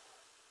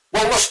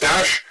 Well,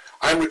 mustache,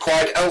 I'm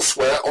required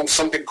elsewhere on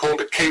something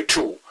called a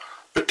K2.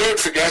 But don't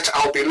forget,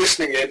 I'll be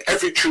listening in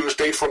every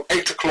Tuesday from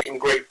 8 o'clock in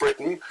Great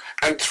Britain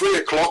and 3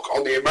 o'clock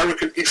on the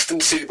American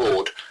Eastern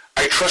Seaboard.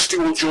 I trust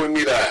you will join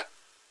me there.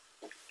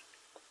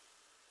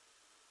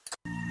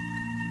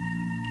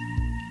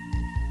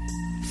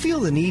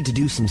 Feel the need to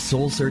do some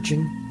soul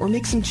searching or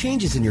make some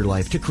changes in your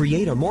life to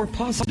create a more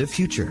positive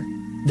future?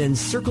 Then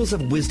Circles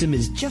of Wisdom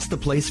is just the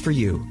place for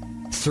you.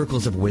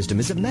 Circles of Wisdom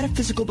is a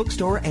metaphysical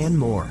bookstore and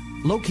more,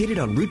 located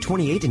on Route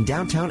 28 in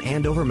downtown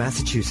Andover,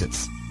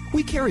 Massachusetts.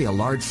 We carry a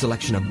large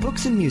selection of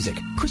books and music,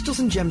 crystals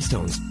and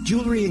gemstones,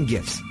 jewelry and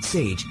gifts,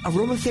 sage,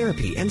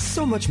 aromatherapy, and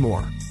so much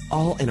more,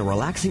 all in a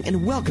relaxing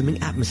and welcoming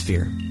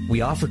atmosphere.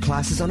 We offer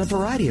classes on a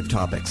variety of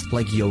topics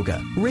like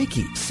yoga,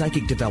 Reiki,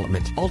 psychic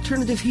development,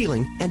 alternative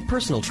healing, and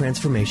personal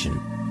transformation.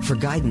 For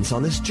guidance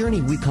on this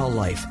journey we call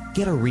life,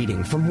 get a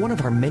reading from one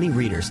of our many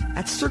readers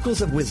at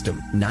Circles of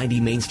Wisdom, 90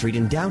 Main Street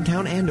in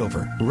downtown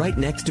Andover, right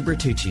next to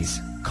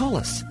Bertucci's. Call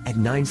us at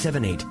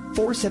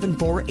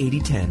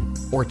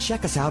 978-474-8010 or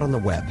check us out on the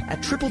web at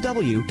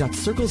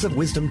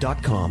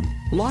www.circlesofwisdom.com.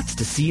 Lots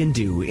to see and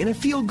do in a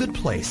feel-good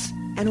place,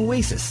 an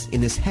oasis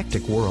in this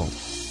hectic world.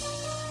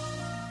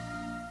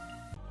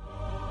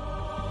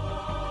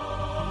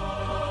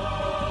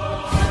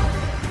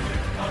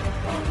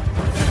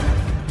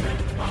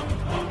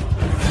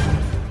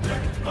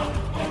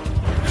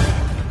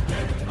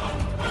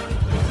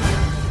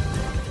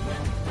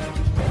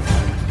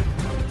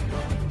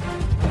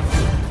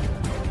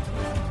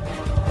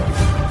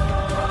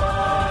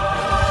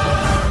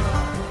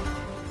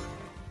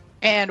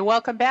 And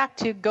welcome back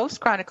to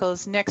Ghost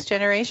Chronicles Next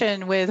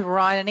Generation with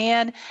Ron and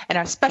Ann, and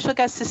our special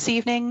guest this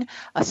evening,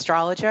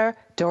 astrologer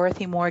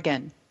Dorothy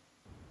Morgan.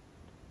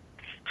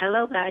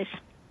 Hello, guys.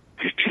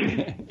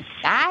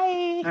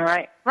 Hi. All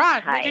right.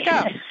 Ron, Hi. where'd you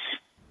go?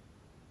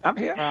 I'm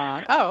here.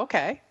 Ron. Oh,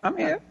 okay. I'm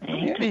here.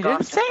 You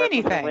didn't say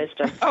anything.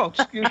 Oh,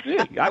 excuse me.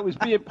 I was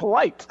being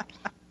polite.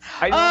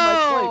 I know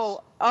my place.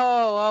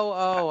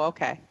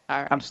 Okay. All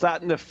right. I'm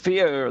starting to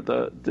fear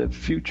the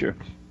future.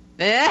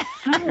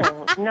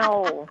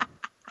 No.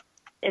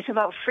 It's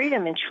about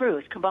freedom and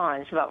truth. Come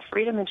on, it's about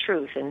freedom and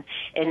truth, and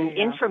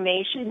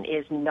information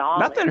is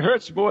knowledge. Nothing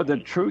hurts more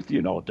than truth,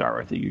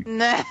 Dorothy.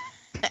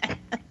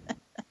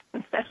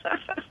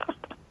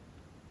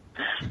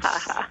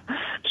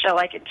 Shall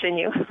I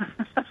continue?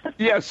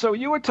 Yeah, so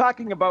you were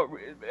talking about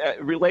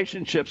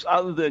relationships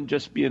other than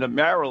just being a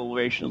marital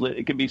relationship.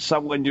 It can be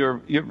someone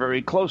you're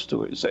very close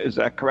to. Is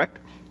that correct?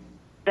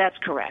 That's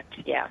correct.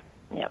 Yeah.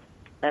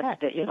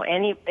 That's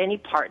any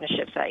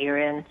partnerships that you're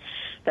in,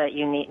 that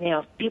you need,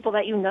 people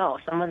that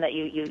someone that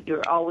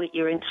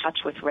you're in touch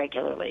with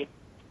regularly.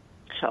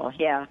 So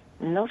yeah,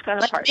 and those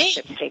kind of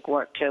partnerships take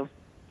work too.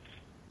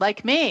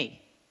 Like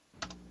me.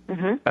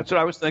 Mm-hmm. That's what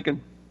I was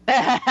thinking.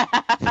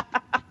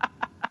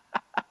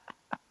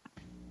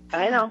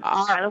 I know,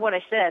 kind of what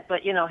I said,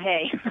 but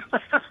hey.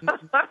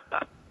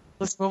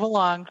 Let's move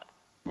along.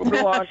 Moving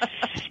along.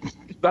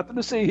 Nothing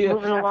to see here.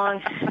 Moving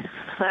along.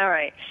 All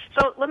right.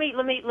 So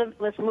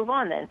let's move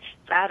on then.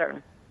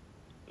 Saturn.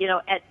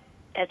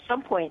 At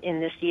some point in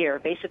this year,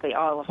 basically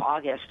all of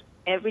August,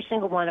 every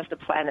single one of the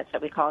planets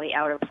that we call the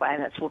outer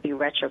planets will be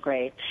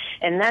retrograde,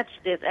 and that's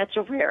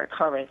a rare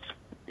occurrence.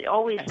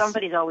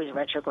 Somebody's always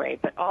retrograde,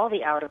 but all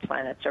the outer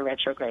planets are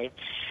retrograde.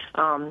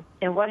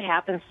 And what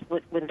happens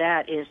with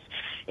that is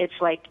it's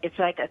like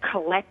a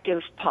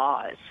collective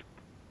pause.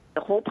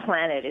 The whole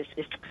planet is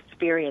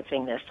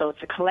experiencing this, so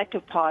it's a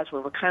collective pause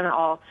where we're kind of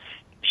all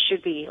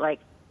should be like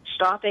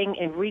stopping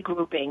and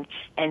regrouping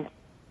and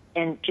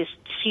just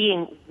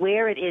seeing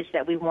where it is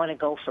that we want to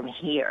go from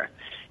here.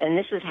 And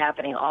this is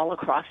happening all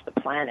across the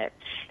planet.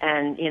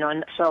 And,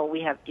 and so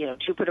we have,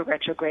 Jupiter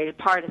retrograde,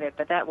 part of it,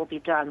 but that will be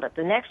done. But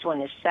the next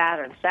one is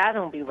Saturn.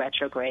 Saturn will be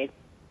retrograde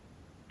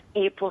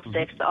April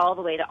 6th all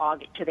the way to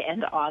August, to the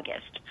end of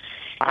August.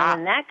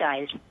 And that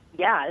guy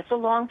it's a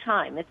long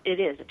time. It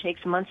is. It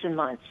takes months and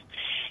months.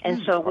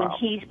 And so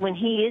when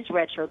he is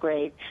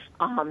retrograde,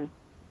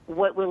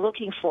 what we're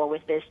looking for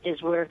with this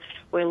is we're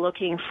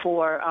looking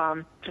for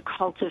to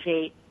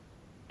cultivate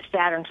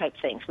Saturn type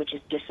things, which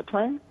is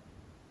discipline,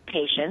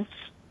 patience,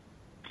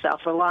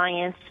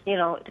 self-reliance,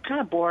 the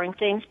kind of boring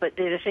things, but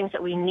they're the things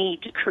that we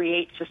need to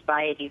create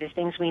society, the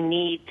things we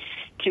need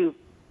to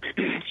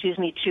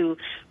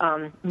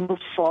move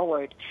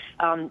forward.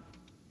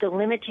 The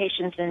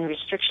limitations and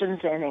restrictions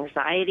and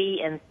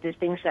anxiety and the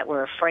things that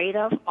we're afraid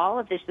of, all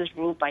of this is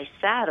ruled by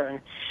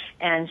Saturn.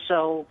 And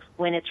so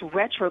when it's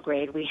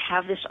retrograde, we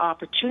have this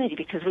opportunity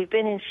because we've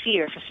been in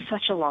fear for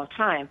such a long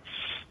time.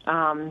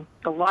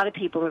 A lot of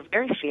people are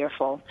very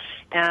fearful,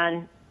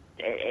 and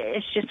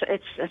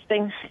it's a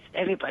thing.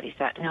 Everybody's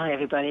that, not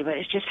everybody, but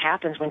it just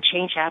happens. When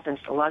change happens,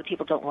 a lot of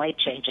people don't like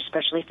change,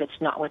 especially if it's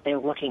not what they're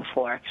looking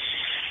for.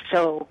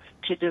 So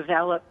to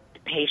develop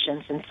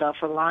patience and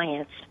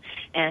self-reliance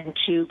and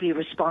to be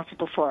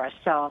responsible for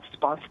ourselves,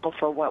 responsible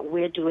for what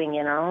we're doing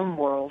in our own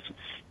world,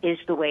 is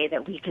the way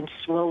that we can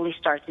slowly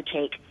start to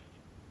take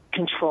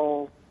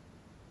control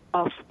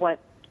of what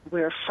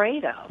we're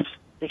afraid of.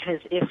 Because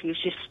if you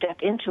just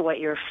step into what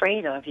you're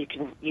afraid of,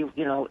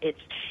 it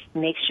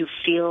makes you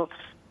feel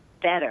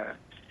better.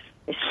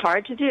 It's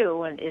hard to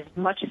do, and as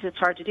much as it's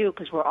hard to do,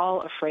 because we're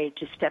all afraid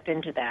to step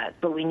into that,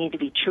 but we need to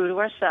be true to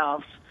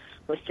ourselves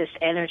with this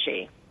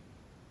energy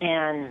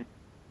and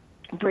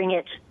bring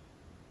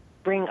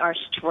our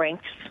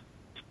strengths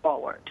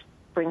forward,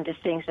 bring the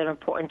things that are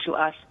important to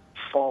us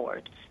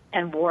forward,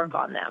 and work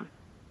on them.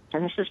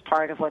 And this is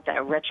part of what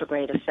that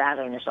retrograde of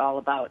Saturn is all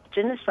about. It's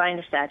in the sign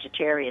of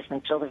Sagittarius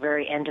until the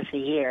very end of the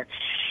year,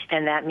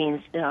 and that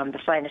means the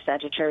sign of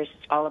Sagittarius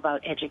is all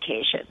about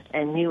education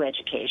and new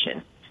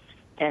education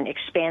and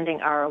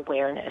expanding our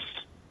awareness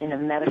in a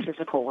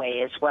metaphysical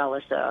way as well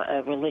as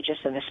a religious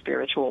and a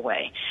spiritual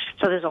way.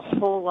 So there's a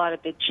whole lot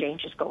of big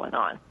changes going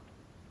on.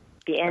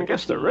 The end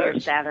of the year,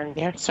 Saturn.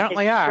 Yeah, it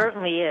certainly are. It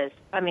certainly is.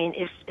 I mean,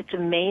 it's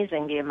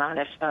amazing the amount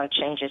of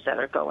changes that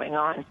are going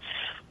on.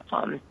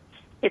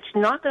 It's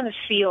not going to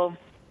feel.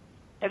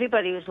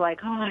 Everybody was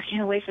like, "Oh, I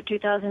can't wait for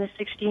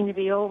 2016 to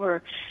be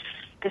over,"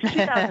 because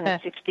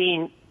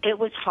 2016 it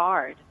was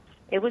hard.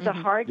 It was a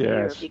hard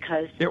year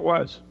because it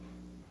was.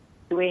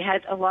 We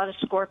had a lot of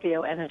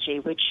Scorpio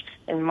energy,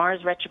 and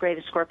Mars retrograde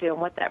is Scorpio,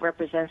 and what that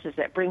represents is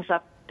that brings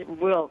up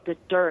the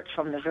dirt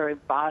from the very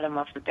bottom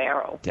of the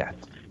barrel. Yeah.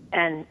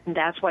 And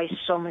that's why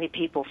so many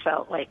people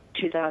felt like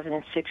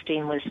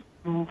 2016 was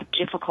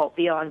difficult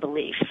beyond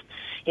belief,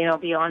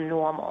 beyond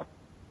normal.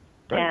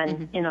 Right.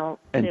 And, and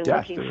they're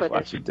death. looking There for was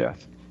lots this. of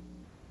death.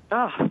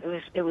 Oh,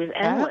 it was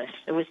endless.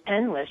 It was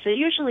endless. It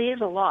usually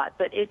is a lot,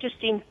 but it just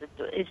seemed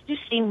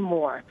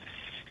more.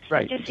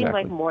 Right. It just seemed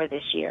like more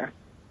this year.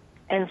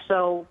 And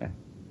so,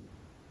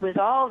 with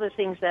all the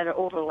things that are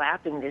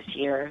overlapping this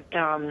year,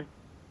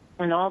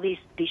 and all these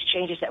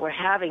changes that we're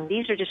having,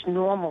 these are just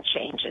normal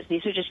changes.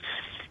 These are just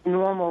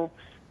normal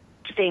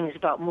things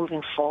about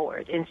moving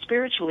forward. And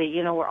spiritually,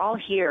 we're all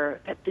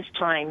here at this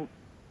time.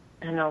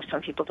 I know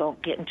some people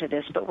don't get into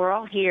this, but we're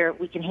all here.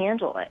 We can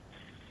handle it.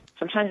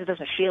 Sometimes it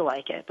doesn't feel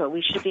like it, but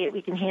we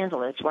can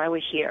handle it. It's why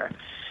we're here,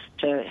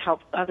 to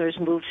help others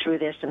move through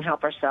this and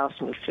help ourselves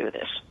move through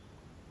this.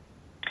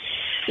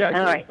 Yeah,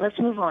 all right, let's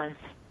move on.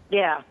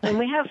 Yeah, and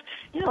we have,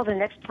 the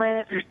next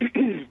planet,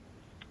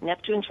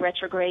 Neptune's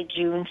retrograde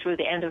June through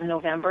the end of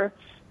November,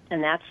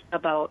 and that's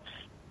about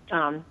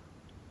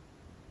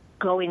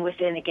going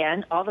within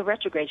again. All the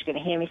retrogrades, you're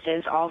going to hear me say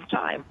this all the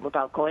time,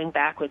 about going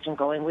backwards and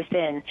going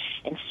within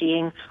and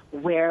seeing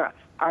where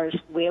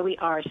we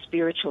are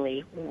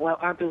spiritually,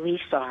 what our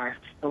beliefs are.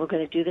 And we're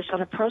going to do this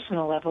on a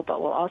personal level,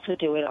 but we'll also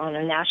do it on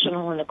a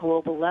national and a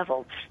global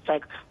level. It's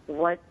like,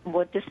 what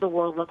does the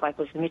world look like?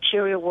 What does the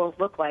material world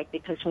look like?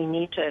 Because we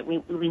need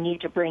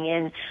to bring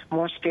in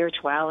more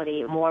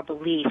spirituality, more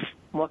belief,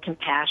 more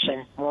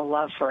compassion, more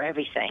love for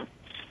everything.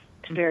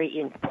 It's very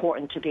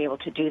important to be able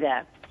to do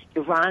that.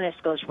 Uranus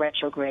goes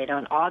retrograde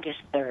on August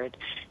 3rd,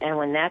 and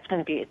when it's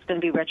going to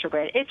be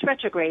retrograde. It's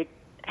retrograde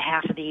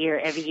half of the year,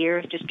 every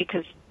year, just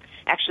because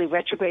actually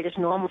retrograde is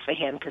normal for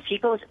him, because he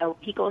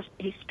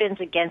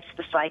spins against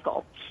the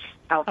cycle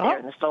out there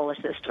in the solar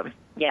system.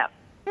 Yeah,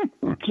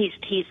 he's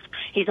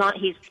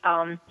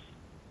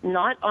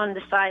not on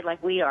the side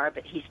like we are,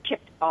 but he's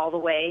tipped all the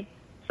way.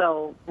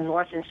 So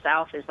north and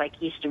south is like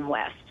east and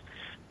west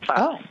for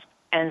us.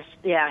 And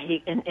yeah,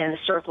 and the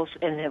circles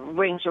and the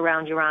rings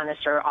around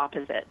Uranus are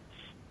opposite,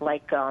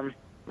 like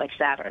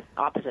Saturn,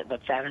 opposite what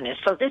Saturn is.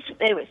 So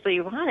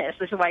Uranus,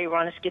 this is why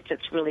Uranus gets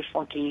its really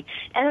funky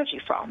energy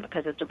from,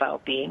 because it's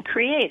about being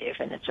creative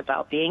and it's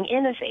about being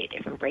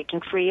innovative and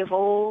breaking free of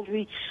old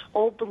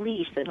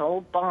beliefs and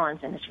old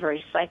bonds, and it's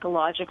very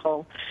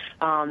psychological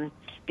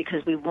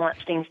because we want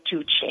things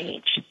to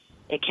change.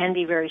 It can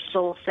be very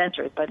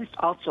soul-centered, but it's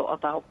also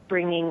about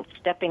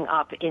stepping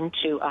up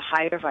into a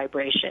higher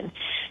vibration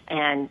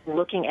and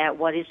looking at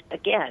what is,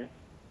 again,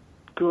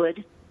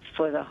 good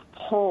for the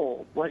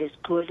whole, what is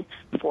good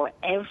for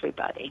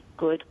everybody,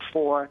 good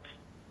for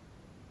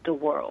the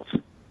world.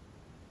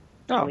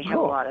 And we have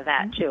a lot of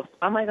that, too.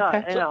 Oh, my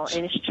God, I know.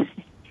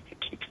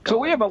 So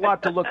we have a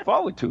lot to look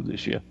forward to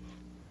this year.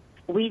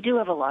 We do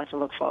have a lot to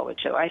look forward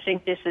to. I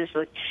think this is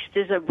a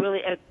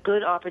really a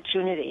good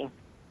opportunity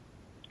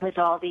with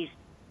all these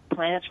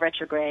planets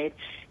retrograde,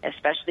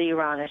 especially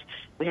Uranus.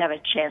 We have a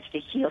chance to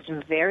heal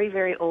some very,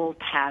 very old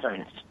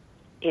patterns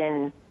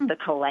in the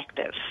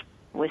collective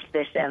with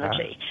this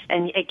energy.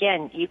 And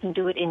again, you can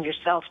do it in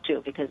yourself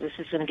too, because this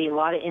is going to be a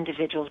lot of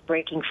individuals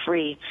breaking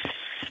free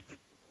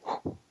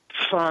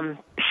from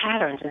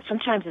patterns, and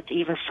sometimes it's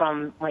even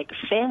from like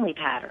family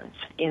patterns.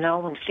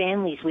 When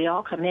families, we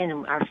all come in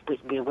and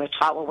we're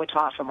taught what we're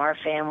taught from our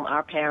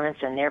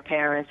parents and their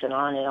parents, and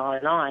on and on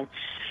and on.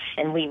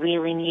 And we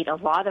really need, a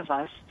lot of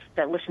us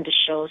that listen to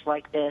shows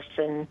like this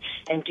and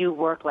do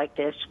work like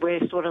this, we're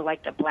sort of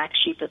like the black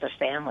sheep of the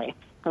family.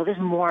 Well, there's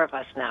more of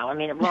us now. I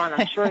mean, Ron,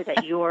 I'm sure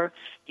that your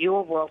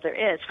world there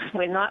is.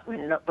 We're not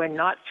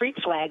freak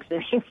flags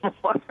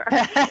anymore,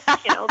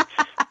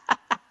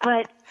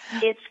 But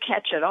it's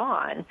catching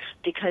on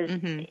because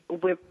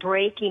we're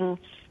breaking,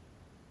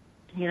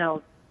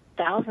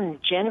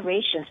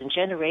 generations and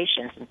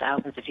generations and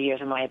thousands of years,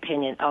 in my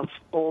opinion, of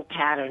old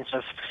patterns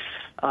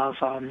of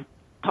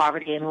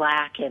poverty and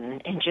lack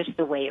and just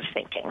the way of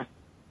thinking.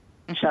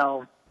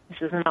 So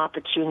this is an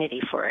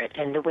opportunity for it,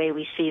 and the way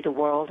we see the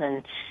world,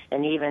 and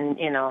even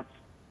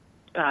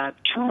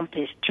Trump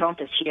is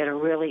here to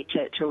really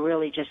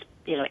just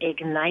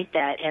ignite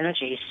that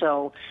energy.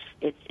 So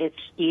it's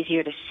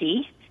easier to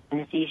see and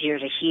it's easier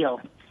to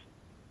heal,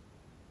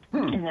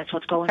 and that's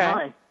what's going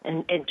on.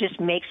 And just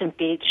make some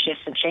big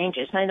shifts and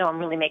changes. And I know I'm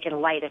really making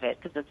light of it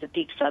because it's a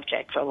deep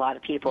subject for a lot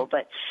of people,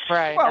 but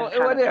well,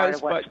 it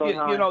is. But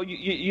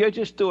you're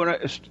just doing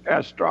it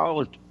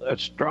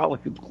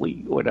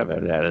astrologically, whatever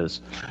that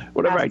is,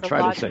 whatever I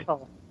try to say.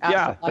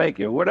 Yeah, thank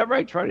you. Whatever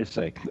I try to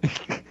say.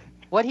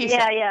 What he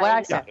said.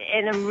 Yeah.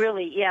 And I'm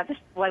really,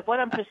 like what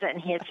I'm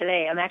presenting here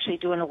today. I'm actually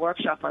doing a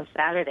workshop on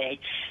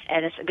Saturday,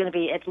 and it's going to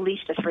be at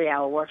least a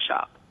 3-hour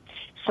workshop.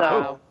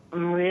 So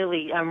I'm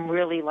really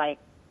like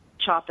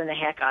chopping the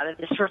heck out of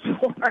this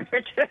report.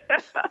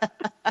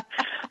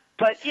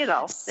 But,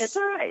 it's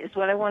all right. It's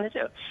what I want to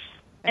do.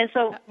 And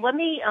so let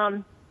me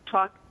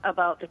talk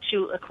about the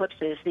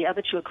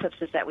other two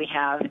eclipses that we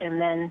have,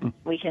 and then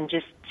we can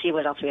just see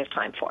what else we have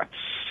time for.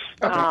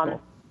 Okay,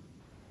 cool.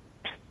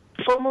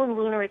 Full moon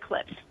lunar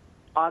eclipse,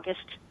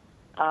 August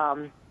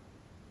 7th.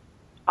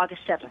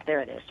 There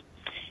it is.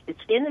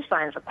 It's in the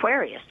sign of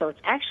Aquarius, so it's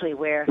actually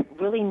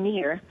really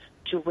near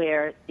to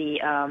where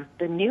the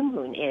new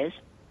moon is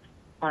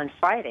on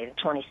Friday, the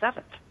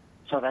 27th.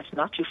 So that's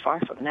not too far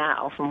from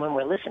now, from when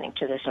we're listening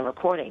to this and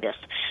recording this.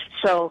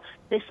 So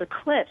this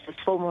eclipse, this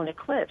full moon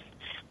eclipse,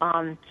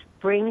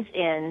 brings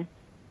in,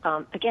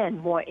 again,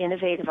 more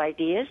innovative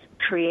ideas,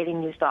 creating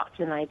new thoughts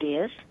and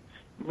ideas,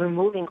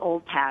 removing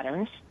old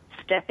patterns,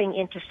 stepping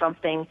into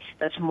something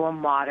that's more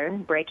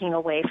modern, breaking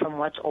away from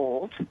what's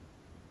old.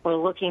 We're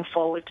looking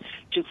forward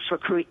to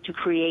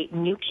create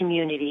new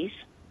communities,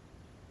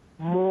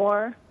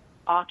 more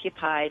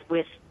occupied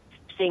with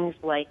things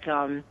like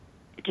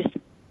just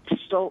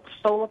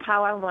solar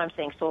power. I don't know why I'm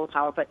saying solar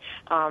power, but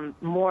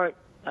more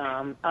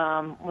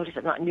what is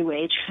it? Not New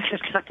Age.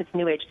 It's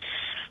New Age.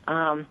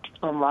 I'm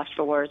lost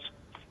for words.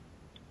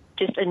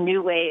 Just a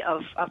new way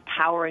of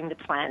powering the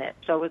planet.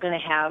 So we're going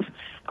to have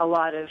a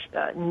lot of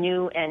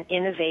new and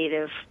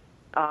innovative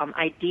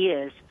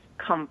ideas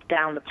come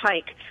down the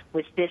pike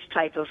with this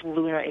type of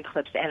lunar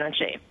eclipse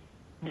energy.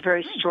 It's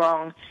very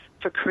strong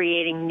for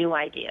creating new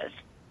ideas.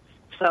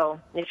 So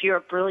if you're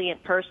a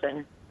brilliant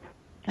person,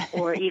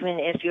 or even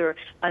if you're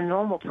a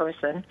normal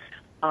person,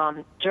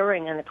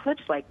 during an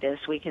eclipse like this,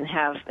 we can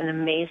have an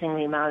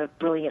amazingly amount of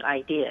brilliant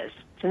ideas.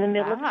 It's in the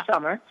middle of the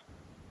summer.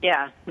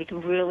 Yeah, we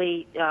can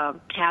really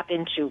tap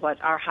into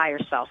what our higher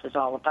self is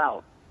all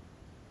about.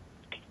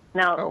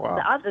 Now,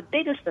 the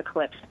biggest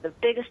eclipse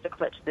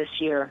this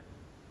year,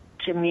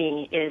 to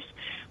me, is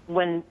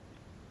when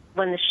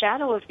the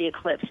shadow of the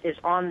eclipse is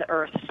on the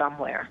Earth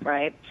somewhere,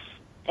 right?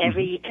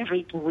 We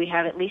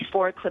have at least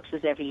 4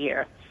 eclipses every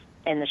year,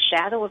 and the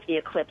shadow of the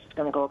eclipse is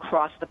going to go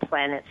across the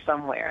planet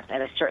somewhere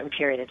at a certain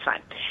period of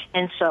time.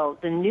 And so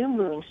the new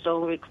moon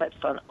solar eclipse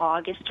on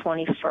August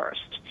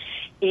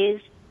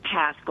 21st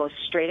path goes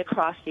straight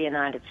across the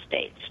United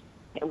States.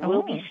 It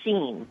will be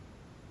seen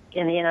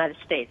in the United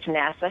States.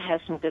 NASA has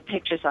some good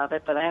pictures of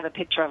it, but I have a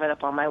picture of it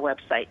up on my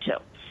website too,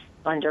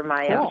 under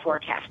my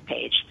forecast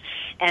page.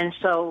 And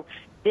so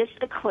this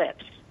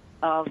eclipse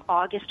of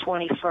August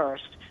 21st,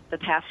 the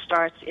path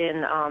starts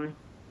in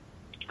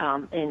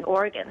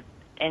Oregon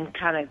and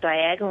kind of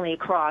diagonally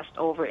crossed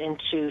over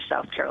into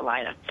South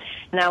Carolina.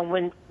 Now,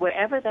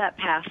 wherever that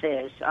path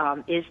is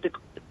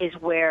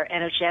where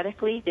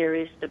energetically there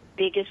is the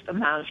biggest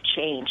amount of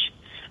change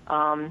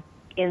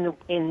in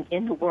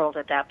the world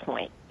at that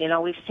point. You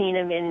know, we've seen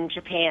them in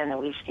Japan, and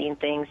we've seen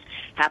things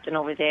happen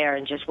over there,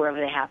 and just wherever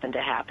they happen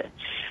to happen.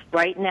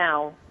 Right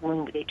now,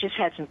 when they just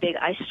had some big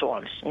ice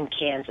storms in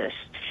Kansas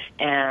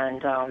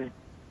and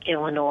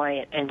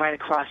Illinois, and right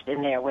across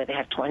in there where they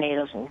have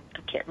tornadoes, and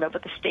I can't remember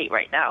the state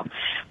right now,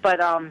 but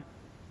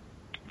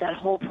that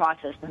whole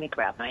process. Let me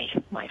grab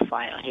my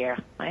file here.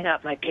 I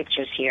got my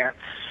pictures here.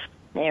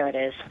 There it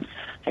is.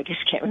 I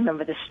just can't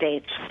remember the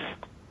states.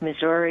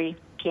 Missouri,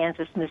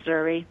 Kansas,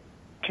 Missouri,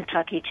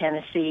 Kentucky,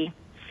 Tennessee.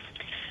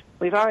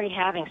 We've already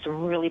having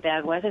some really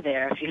bad weather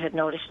there. If you had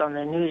noticed on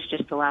the news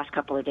just the last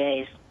couple of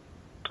days,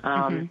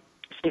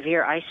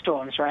 severe ice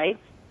storms, right?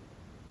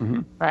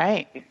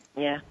 Right.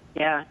 Yeah.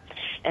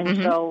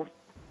 And so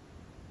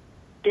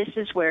this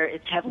is where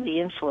it's heavily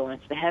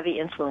influenced, the heavy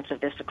influence of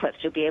this eclipse.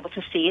 You'll be able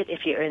to see it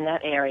if you're in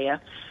that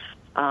area.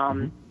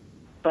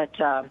 But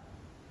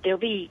there'll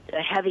be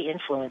a heavy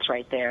influence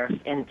right there,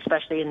 and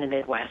especially in the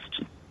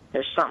Midwest.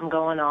 There's something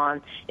going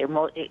on.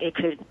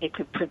 It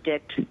could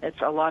predict.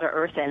 It's a lot of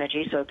Earth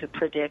energy, so it could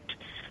predict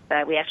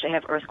that we actually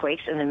have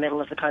earthquakes in the middle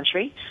of the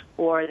country,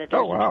 or that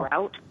there's a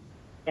drought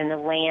and the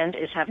land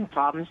is having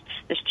problems.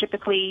 There's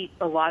typically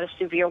a lot of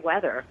severe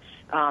weather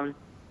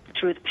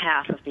through the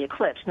path of the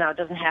eclipse. Now, it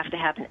doesn't have to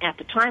happen at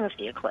the time of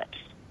the eclipse,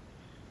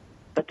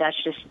 but that's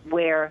just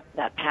where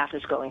that path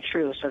is going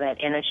through, so that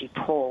energy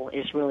pull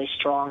is really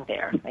strong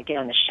there.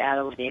 Again, the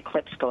shadow of the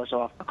eclipse goes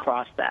off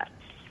across that,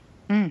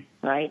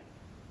 right?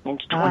 In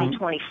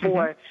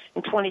 2024,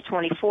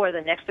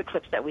 the next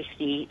eclipse that we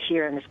see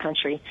here in this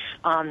country,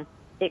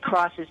 it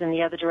crosses in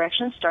the other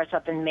direction, starts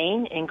up in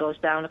Maine and goes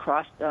down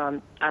across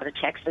out of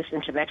Texas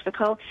into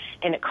Mexico,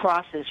 and it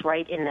crosses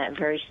right in that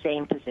very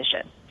same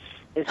position.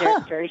 It's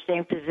the very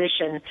same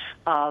position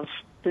of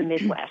the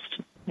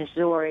Midwest,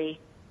 Missouri,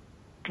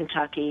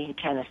 Kentucky,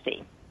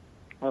 Tennessee,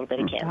 a little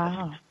bit of Kansas.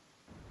 Wow.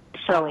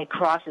 So it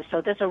crosses.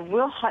 So there's a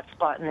real hot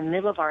spot in the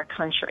middle of our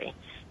country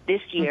this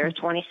year,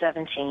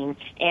 2017,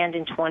 and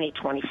in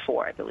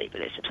 2024, I believe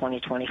it is,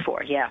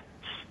 2024, yeah.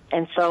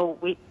 And so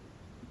we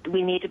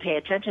need to pay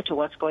attention to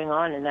what's going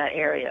on in that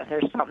area.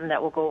 There's something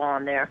that will go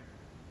on there.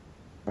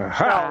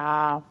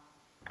 Wow.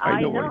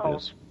 I know what it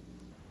is.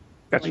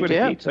 That's where the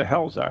gates of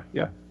hells are,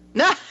 yeah.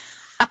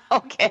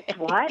 Okay.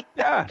 What?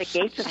 Yeah. The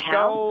gates of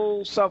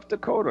hell? South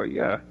Dakota,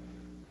 yeah.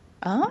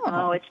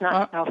 Oh, it's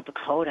not South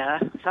Dakota.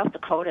 South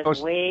Dakota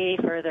is way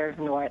further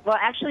north. Well,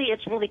 actually,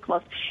 it's really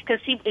close.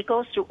 Because, see, it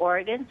goes through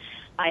Oregon,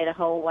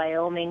 Idaho,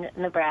 Wyoming,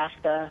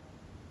 Nebraska,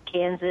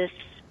 Kansas,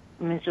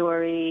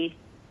 Missouri,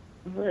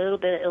 a little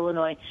bit of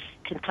Illinois,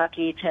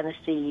 Kentucky,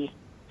 Tennessee,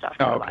 South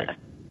Carolina.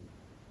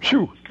 Okay.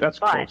 Phew, that's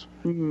close.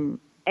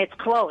 It's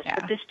close, Yeah.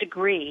 but the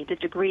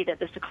degree that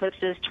this eclipse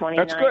is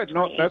 29. That's good.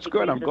 No, that's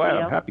good. I'm glad.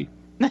 I'm happy.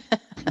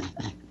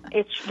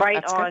 It's right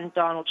That's on good.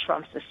 Donald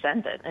Trump's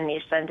ascendant, and the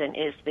ascendant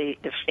is the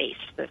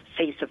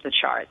face of the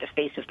chart, the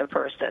face of the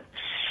person.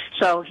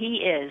 So he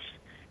is,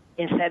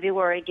 in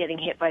February, getting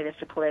hit by this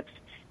eclipse,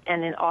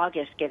 and in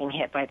August getting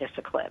hit by this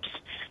eclipse.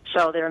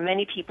 So there are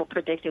many people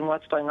predicting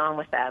what's going on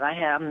with that.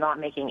 I'm not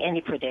making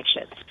any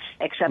predictions,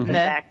 except the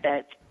fact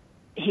that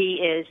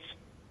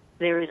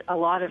there is a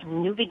lot of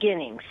new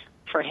beginnings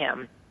for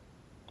him,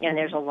 and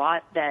there's a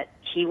lot that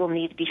he will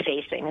need to be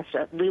facing. And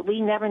so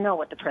we never know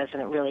what the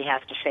president really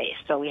has to face,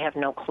 so we have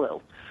no clue.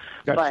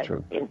 That's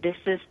true. This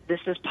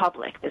is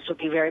public. This will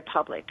be very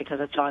public because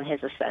it's on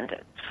his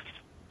ascendant.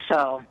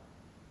 So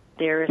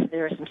there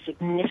are some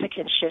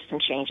significant shifts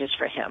and changes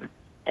for him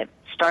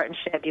Start in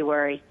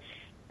February,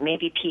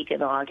 maybe peak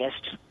in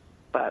August,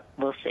 but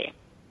we'll see.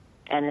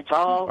 And it's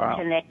all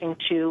connecting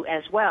to,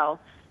 as well,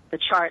 the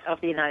chart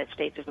of the United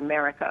States of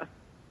America.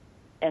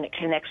 And it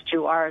connects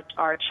to our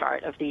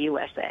chart of the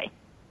USA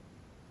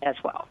as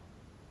well.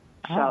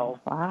 So,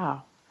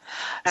 wow.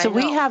 So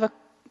we have a,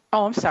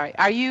 I'm sorry.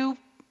 Are you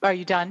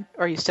done?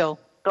 Or are you still?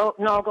 Go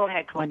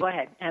ahead. Go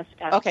ahead. Ask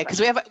okay, because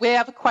we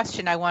have a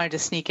question I wanted to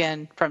sneak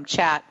in from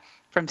chat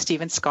from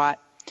Stephen Scott.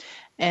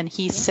 And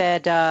he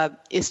said,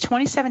 is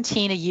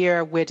 2017 a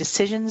year where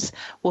decisions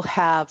will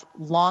have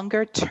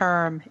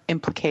longer-term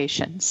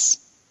implications?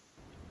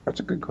 That's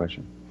a good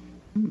question.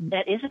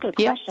 That is a good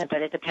question,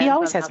 but it depends. He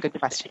always has good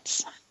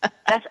questions.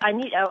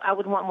 I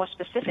would want more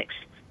specifics.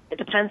 It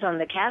depends on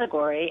the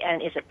category,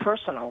 and is it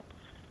personal?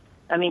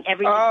 I mean,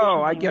 every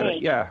decision I get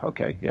it. Yeah.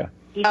 Okay. Yeah.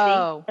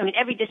 I mean,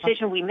 every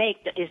decision we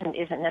make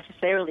isn't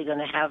necessarily going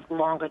to have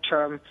longer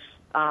term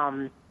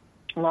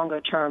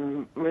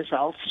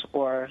results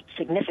or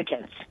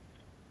significance.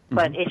 Mm-hmm.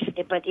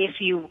 But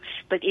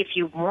if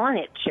you want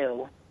it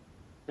to,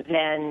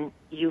 then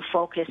you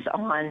focus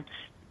on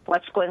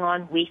what's going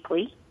on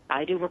weekly.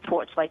 I do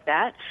reports like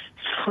that,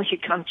 so you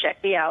come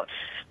check me out.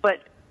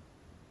 But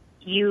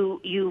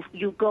you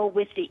go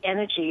with the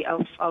energy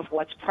of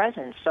what's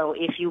present. So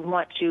if you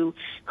want to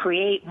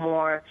create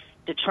more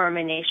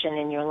determination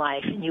in your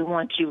life and you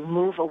want to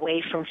move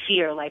away from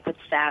fear, like with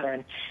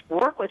Saturn,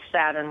 work with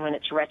Saturn when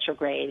it's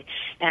retrograde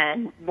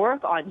and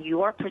work on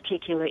your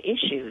particular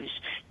issues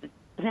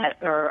that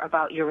are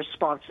about your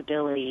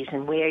responsibilities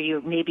and where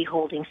you're maybe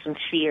holding some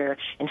fear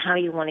and how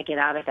you want to get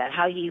out of that,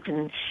 how you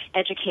can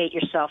educate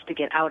yourself to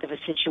get out of a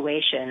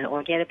situation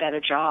or get a better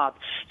job.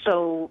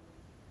 So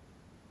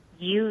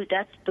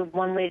that's the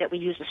one way that we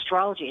use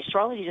astrology.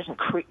 Astrology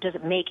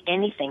doesn't make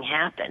anything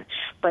happen,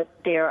 but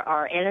there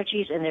are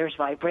energies and there's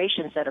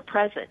vibrations that are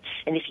present.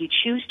 And if you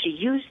choose to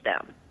use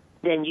them,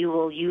 then you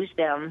will use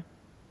them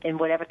in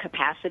whatever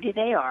capacity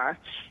they are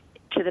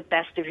to the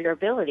best of your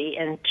ability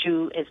and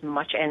to as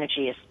much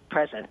energy as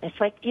present. It's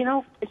like you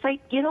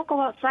don't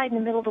go outside in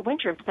the middle of the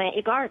winter and plant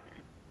your garden.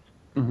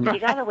 Mm-hmm. You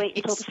got to wait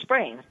until the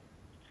spring.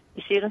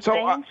 You see what I'm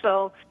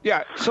saying?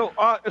 So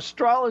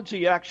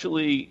astrology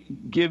actually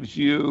gives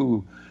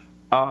you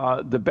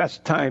the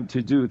best time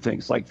to do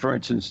things, like, for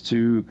instance,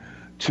 to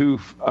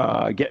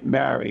get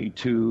married,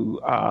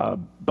 to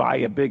buy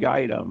a big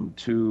item,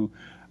 to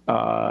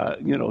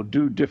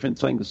do different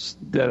things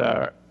that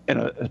are in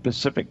a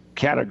specific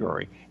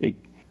category.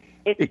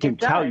 It can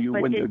tell you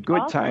when the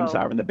good times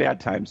are and the bad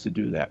times to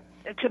do that.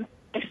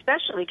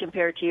 Especially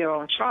compared to your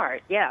own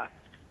chart, yeah.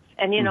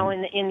 And,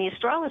 in the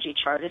astrology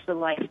chart is the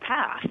life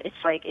path.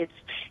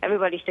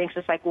 Everybody thinks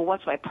it's like, well,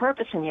 what's my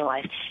purpose in your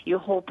life? Your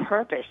whole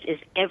purpose is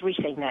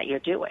everything that you're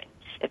doing.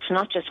 It's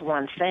not just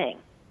one thing.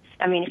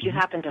 I mean, if you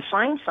happen to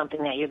find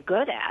something that you're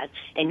good at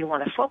and you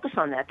want to focus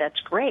on that, that's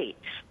great.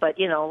 But,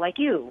 like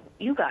you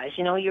guys,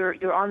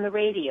 you're on the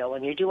radio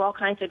and you do all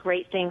kinds of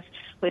great things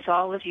with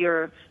all of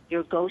your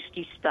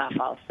ghosty stuff,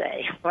 I'll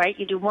say, right?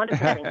 You do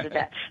wonderful things with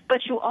that.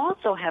 But you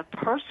also have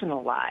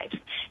personal lives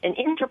and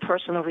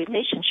interpersonal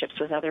relationships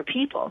with other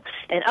people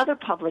and other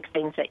public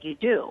things that you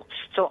do.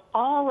 So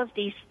all of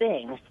these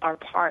things are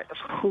part of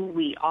who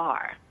we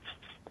are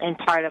and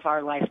part of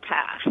our life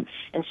path.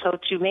 And so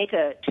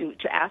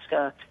to ask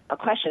a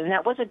question, and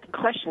that was a good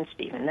question,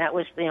 Stephen. That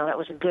was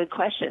a good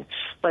question.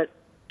 But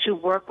to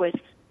work with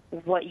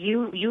what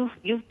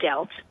you've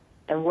dealt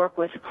and work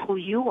with who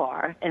you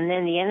are, and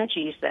then the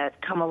energies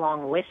that come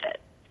along with it.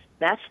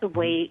 That's the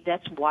way.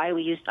 That's why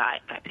we use. I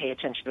pay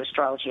attention to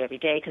astrology every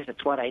day because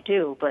it's what I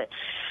do. But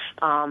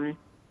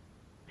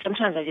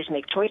sometimes I just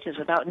make choices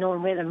without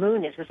knowing where the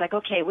moon is. It's like,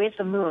 okay, where's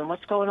the moon?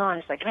 What's going on?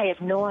 It's like, I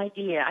have no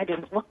idea. I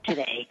didn't look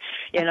today,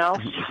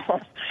 So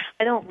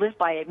I don't live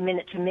by it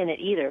minute to minute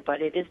either,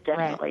 but it is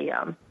definitely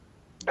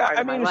part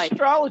of my life.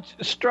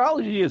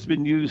 Astrology has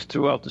been used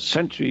throughout the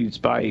centuries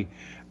by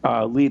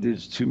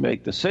leaders to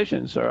make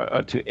decisions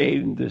or to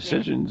aid in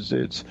decisions.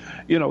 It's,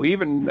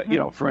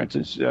 for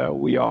instance,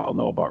 we all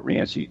know about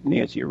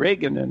Nancy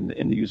Reagan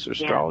and the use of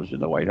astrology in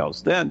the White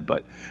House then,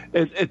 but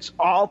it's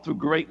all through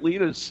great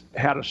leaders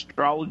had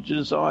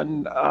astrologers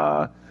on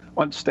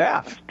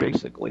staff,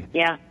 basically.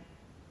 Yeah.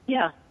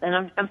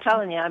 And I'm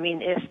telling you, I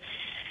mean,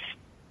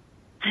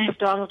 if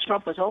Donald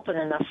Trump was open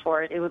enough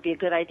for it, it would be a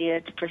good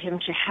idea for him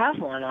to have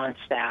one on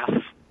staff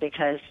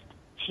because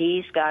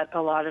he's got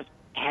a lot of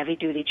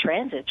heavy-duty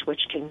transits,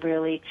 which can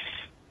really,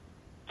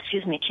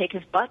 kick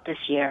his butt this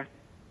year.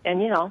 And,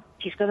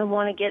 he's going to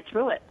want to get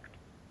through it.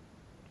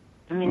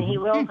 I mean, he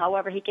will,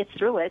 however he gets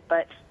through it,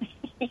 but,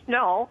 you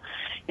know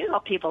how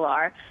people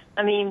are.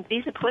 I mean,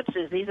 these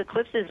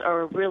eclipses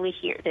are really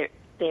here.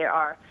 They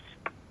are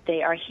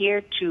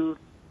here to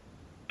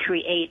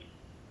create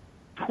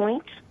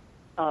points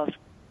of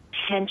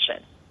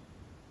tension.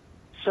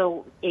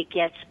 So it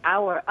gets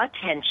our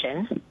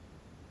attention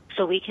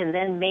so we can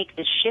then make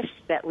the shifts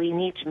that we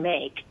need to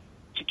make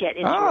to get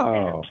into a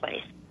better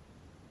place.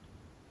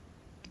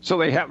 So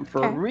they happen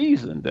for a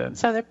reason then.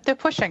 So they're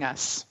pushing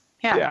us.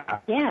 Yeah.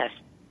 Yes.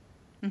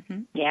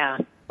 Mm-hmm. Yeah.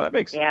 That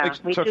makes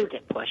we do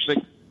get pushed.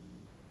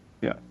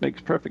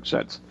 Makes perfect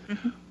sense.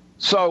 Mm-hmm.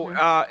 So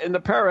in the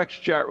Parax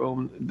chat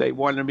room, they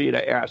wanted me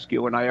to ask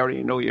you, and I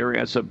already know your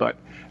answer, but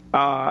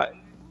I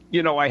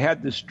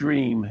had this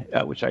dream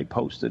which I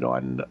posted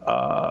on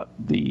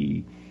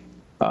the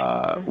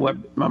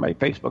web on my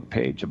Facebook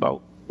page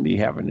about me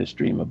having this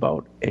dream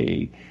about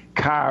a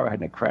car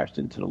and it crashed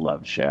into the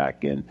Love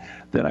Shack, and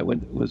then I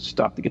was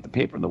stopped to get the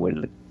paper on the way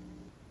to the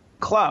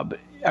club.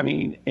 I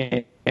mean,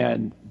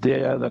 and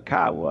there the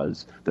car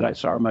was that I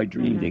saw in my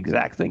dream, the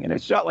exact thing. And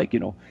it's not like,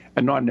 an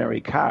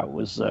ordinary car. It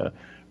was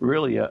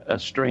really a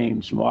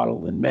strange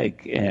model and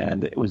make,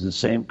 and it was the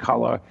same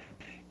color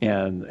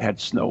and had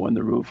snow on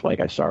the roof like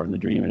I saw in the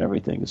dream and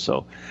everything.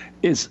 So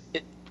is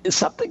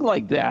something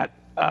like that,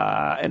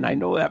 and I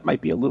know that might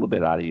be a little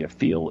bit out of your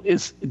field,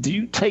 do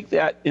you take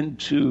that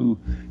into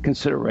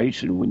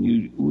consideration when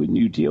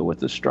you deal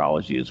with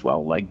astrology as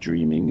well, like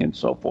dreaming and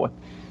so forth?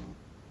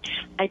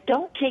 I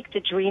don't take the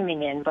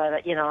dreaming in, but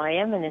I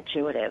am an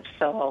intuitive,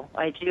 so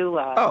I do.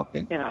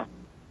 Okay.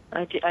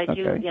 I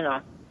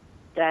do.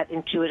 That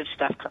intuitive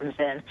stuff comes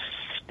in,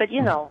 but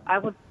I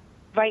would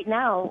right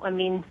now. I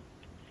mean,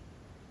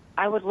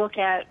 I would look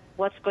at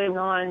what's going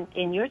on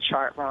in your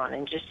chart, Ron,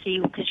 and just see,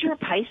 because you're a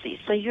Pisces,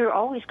 so you're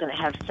always going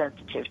to have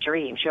sensitive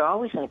dreams. You're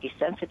always going to be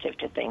sensitive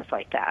to things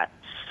like that,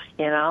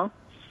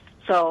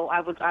 So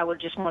I would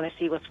just want to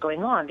see what's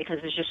going on, because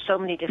there's just so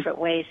many different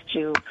ways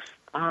to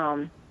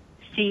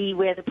see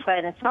where the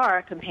planets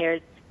are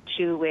compared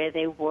to where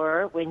they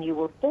were when you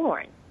were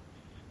born.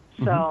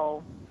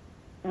 So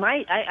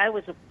I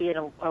was being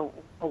a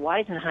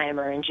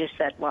Weisenheimer and just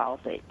said, well,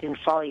 they didn't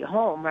follow you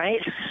home,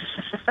 right?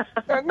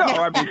 No,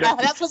 I mean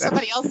that's what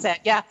somebody else said.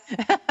 Yeah.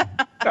 No,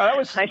 that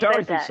was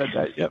Dorothy said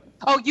that. Yep.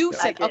 Oh, you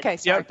said okay.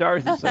 Sorry. Yeah,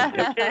 Dorothy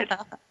said.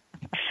 Yep.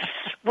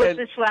 Was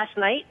this last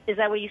night? Is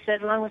that what you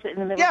said, Ron? Was it in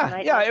the middle of the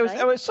night? Yeah, it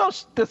was so.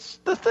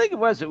 The thing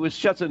was, it was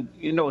just a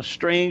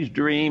strange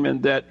dream,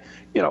 and that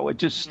it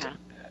just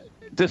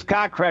this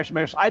car crashed.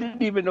 I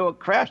didn't even know it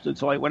crashed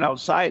until I went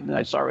outside and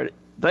I saw it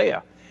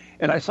there,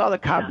 and I saw the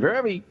car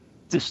very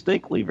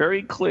distinctly,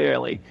 very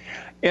clearly,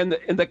 and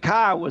the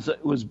car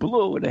was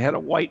blue and it had a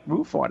white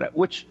roof on it,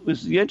 which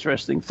was the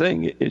interesting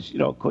thing. Is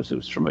of course it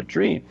was from a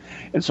dream,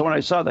 and so when I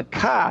saw the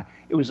car,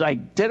 it was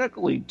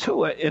identically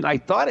to it, and I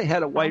thought it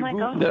had a white roof.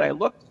 God. That I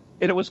looked,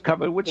 and it was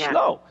covered with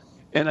snow,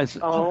 and I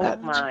said, that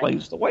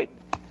explains the white.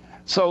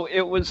 So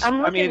it was.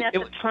 I'm looking at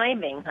the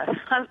timing.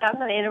 I'm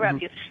going to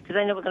interrupt you because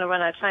I know we're going to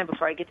run out of time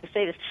before I get to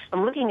say this.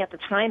 I'm looking at the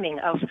timing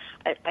of.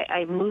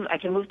 I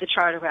can move the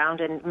chart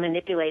around and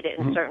manipulate it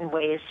in certain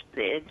ways,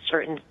 in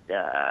certain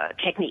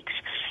techniques,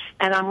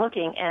 and I'm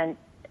looking, and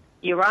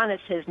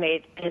Uranus has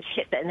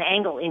hit an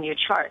angle in your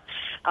chart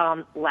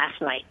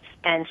last night,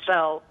 and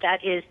so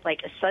that is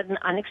like a sudden,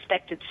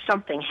 unexpected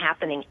something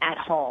happening at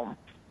home.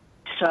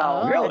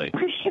 So really? It's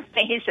pretty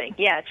amazing.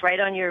 Yeah, it's right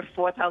on your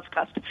fourth house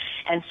cusp,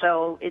 and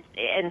so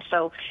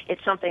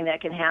it's something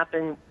that can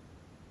happen.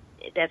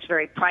 That's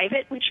very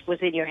private, which was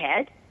in your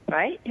head,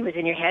 right? It was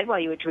in your head while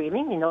you were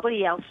dreaming, and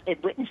nobody else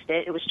had witnessed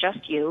it. It was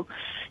just you,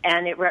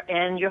 and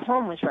and your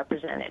home was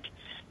represented.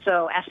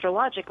 So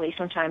astrologically,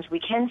 sometimes we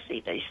can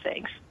see these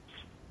things,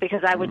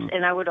 because I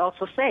would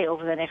also say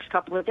over the next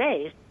couple of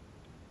days,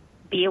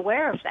 be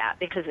aware of that,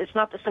 because it's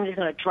not that somebody's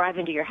going to drive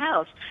into your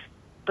house,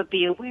 but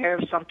be aware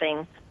of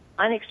something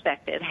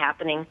unexpected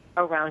happening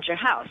around your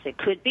house. It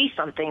could be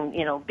something,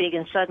 big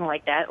and sudden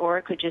like that, or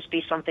it could just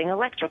be something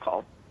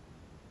electrical.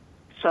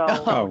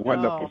 So,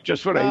 wonderful!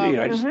 Just what I need.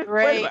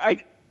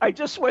 I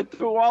just went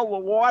through all the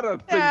water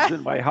things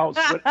in my house,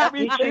 but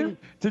everything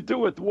to do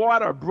with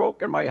water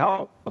broke in my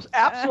house.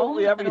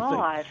 Absolutely everything.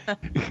 God.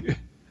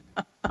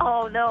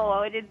 Oh no,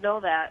 I didn't know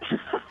that.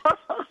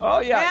 Oh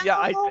yeah.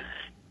 I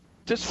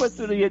just went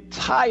through the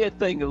entire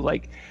thing,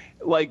 like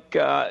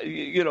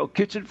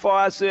kitchen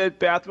faucet,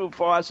 bathroom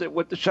faucet,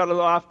 went to shut it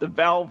off, the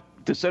valve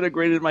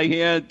disintegrated in my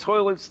hand,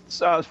 toilet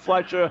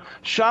flusher,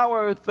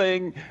 shower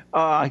thing,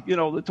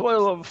 the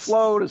toilet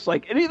overflowed. It's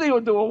like anything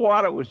to do with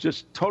water was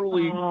just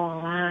totally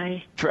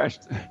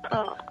trashed.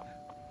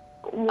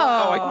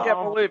 I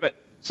can't believe it.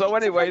 So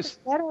anyways.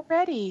 That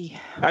already.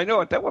 I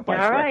know it. That went by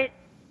all right.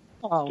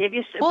 Oh.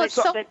 It's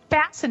so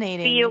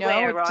fascinating. Be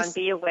aware, Ron.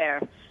 Be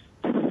aware.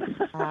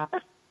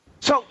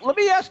 So let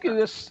me ask you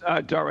this,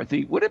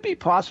 Dorothy. Would it be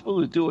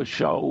possible to do a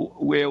show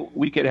where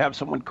we could have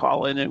someone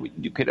call in and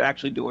you could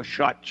actually do a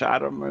shot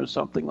chat them or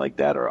something like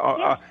that,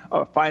 or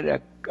find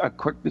a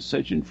quick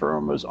decision for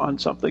them on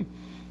something?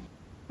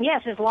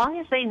 Yes, as long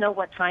as they know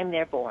what time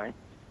they're born.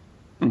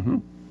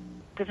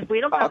 Because if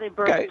we don't have their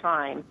birth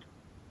time,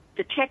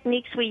 the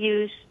techniques we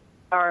use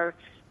are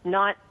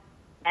not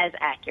as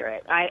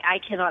accurate. I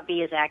cannot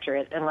be as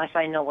accurate unless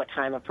I know what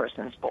time a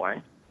person's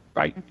born.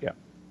 Right, yeah.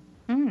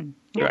 Okay.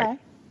 Right.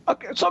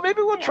 Okay, so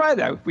maybe we'll try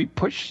that. If we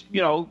push,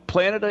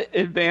 plan it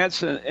in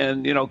advance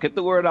and get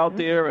the word out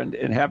there and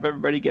have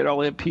everybody get all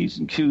their P's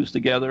and Q's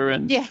together.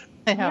 And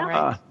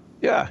right.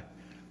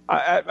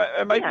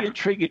 I might be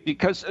intrigued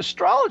because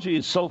astrology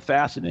is so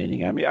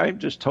fascinating. I mean, I'm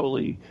just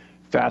totally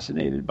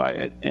fascinated by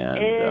it. And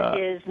it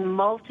is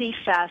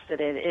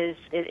multifaceted.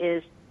 It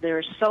is. There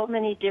are so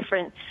many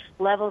different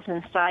levels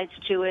and sides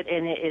to it,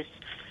 and it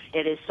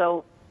is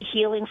so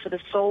healing for the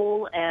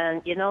soul.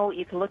 And you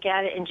can look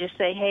at it and just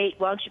say, hey,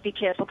 why don't you be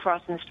careful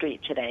crossing the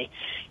street today?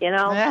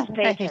 Just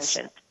pay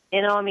attention.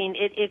 I mean,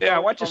 it yeah,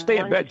 why don't you stay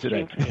in bed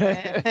today?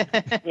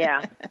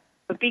 Yeah,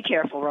 but be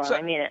careful, Ron.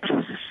 I mean it.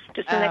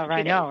 Just the next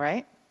I know,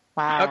 right?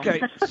 Wow.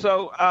 Okay,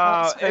 so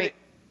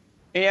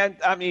and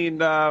I mean,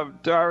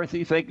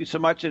 Dorothy, thank you so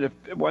much. And if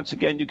once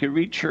again you can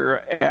reach her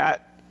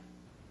at,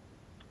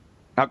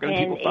 how can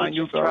people find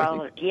you,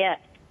 Dorothy? Yeah,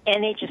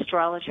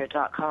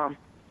 NHastrologer.com.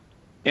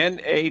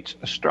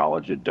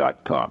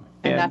 NHastrologer.com.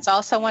 And that's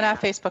also on our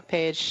Facebook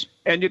page.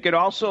 And you can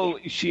also,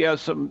 she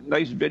has some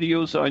nice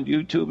videos on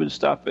YouTube and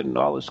stuff and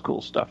all this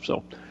cool stuff.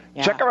 So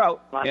check her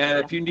out.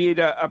 And if you need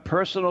a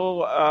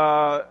personal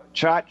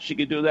chat, she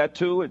can do that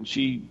too. And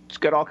she's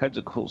got all kinds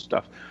of cool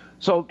stuff.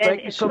 So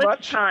thank you so much.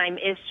 Eclipse time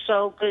is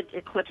so good.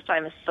 Eclipse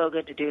time is so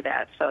good to do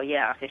that. So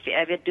yeah, if you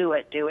ever do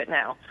it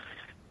now.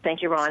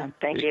 Thank you, Ron.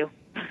 Thank you.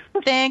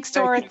 Thanks,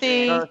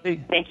 Dorothy.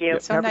 Thank you.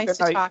 So nice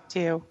to talk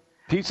to you.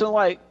 Peace and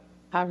light.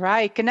 All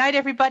right. Good night,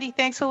 everybody.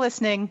 Thanks for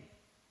listening.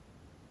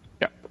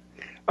 Yeah.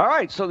 All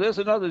right. So there's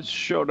another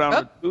show down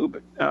the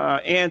tube.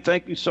 Ann,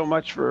 thank you so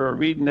much for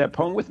reading that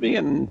poem with me.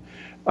 And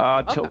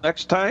till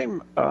next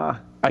time,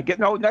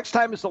 next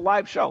time is the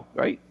live show,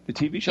 right? The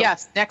TV show?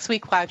 Yes, next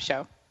week live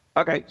show.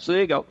 Okay. So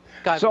there you go.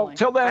 God so willing.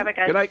 Till then,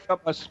 good night. God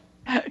bless.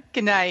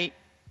 Good night.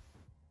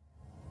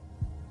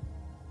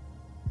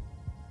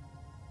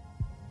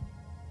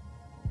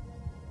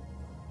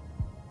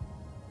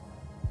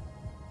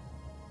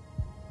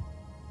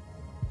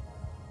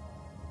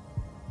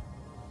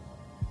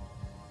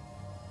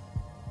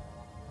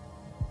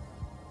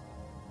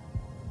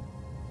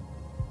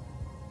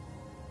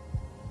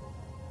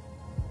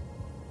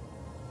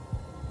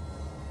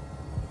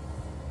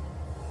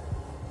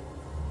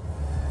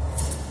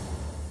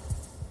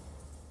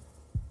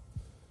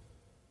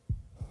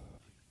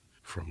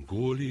 From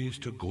goalies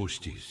to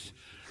ghosties,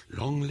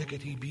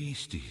 long-leggedy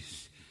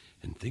beasties,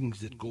 and things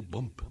that go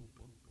bump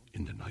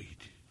in the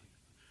night.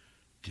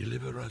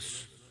 Deliver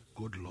us,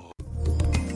 good Lord.